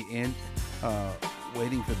everybody will be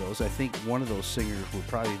waiting for those. I think one of those singers would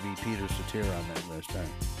probably be Peter Cetera on that list.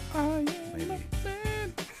 Maybe.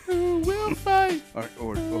 Who will fight?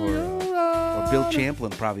 Or Bill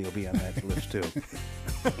Champlin probably will be on that list too.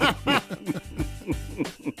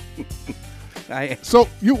 So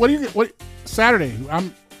what Saturday?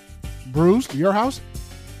 I'm bruised. Your house?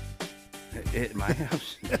 At my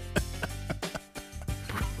house.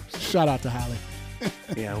 Shout out to Halle.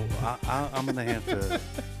 Yeah, I'm gonna have to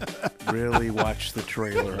really watch the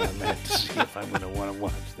trailer on that to see if I'm gonna want to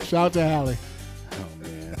watch that. Shout out to Halle. Oh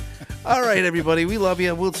man. All right, everybody, we love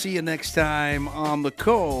you. We'll see you next time on the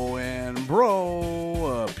Co and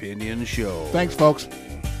Bro Opinion Show. Thanks, folks.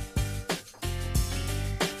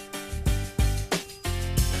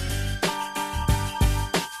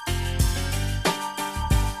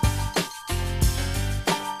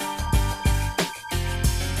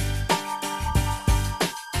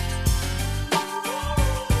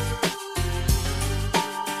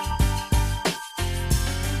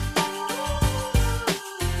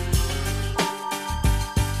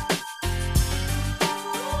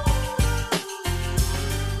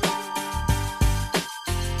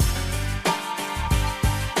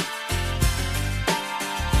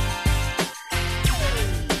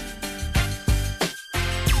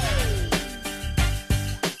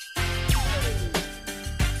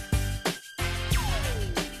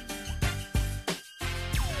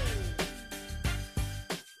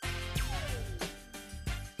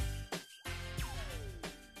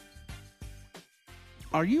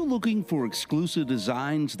 Are you looking for exclusive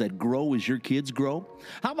designs that grow as your kids grow?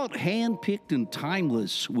 How about hand-picked and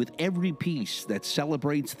timeless with every piece that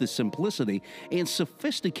celebrates the simplicity and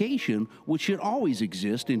sophistication which should always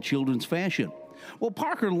exist in children's fashion? Well,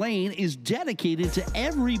 Parker Lane is dedicated to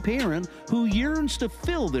every parent who yearns to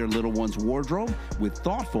fill their little one's wardrobe with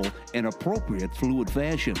thoughtful and appropriate fluid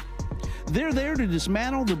fashion. They're there to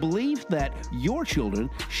dismantle the belief that your children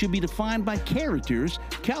should be defined by characters,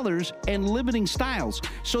 colors, and limiting styles,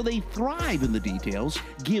 so they thrive in the details,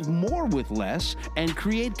 give more with less, and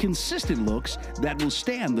create consistent looks that will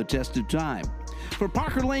stand the test of time. For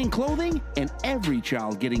Parker Lane Clothing and every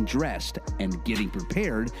child getting dressed and getting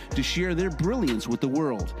prepared to share their brilliance with the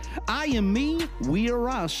world. I am me, we are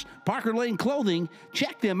us. Parker Lane Clothing.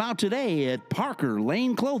 Check them out today at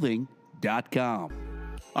parkerlaneclothing.com.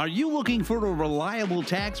 Are you looking for a reliable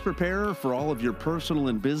tax preparer for all of your personal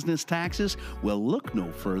and business taxes? Well, look no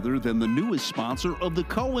further than the newest sponsor of the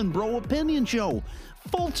Cohen Bro Opinion Show,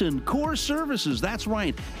 Fulton Core Services. That's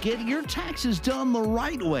right. Get your taxes done the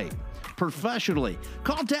right way, professionally.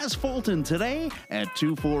 Call Tess Fulton today at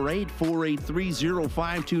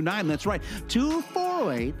 248-483-0529. That's right,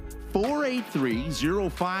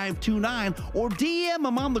 248-483-0529, or DM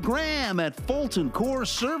them on the gram at Fulton Core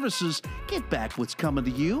Services. Get back what's coming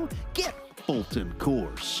to you. Get Fulton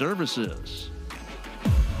Core Services.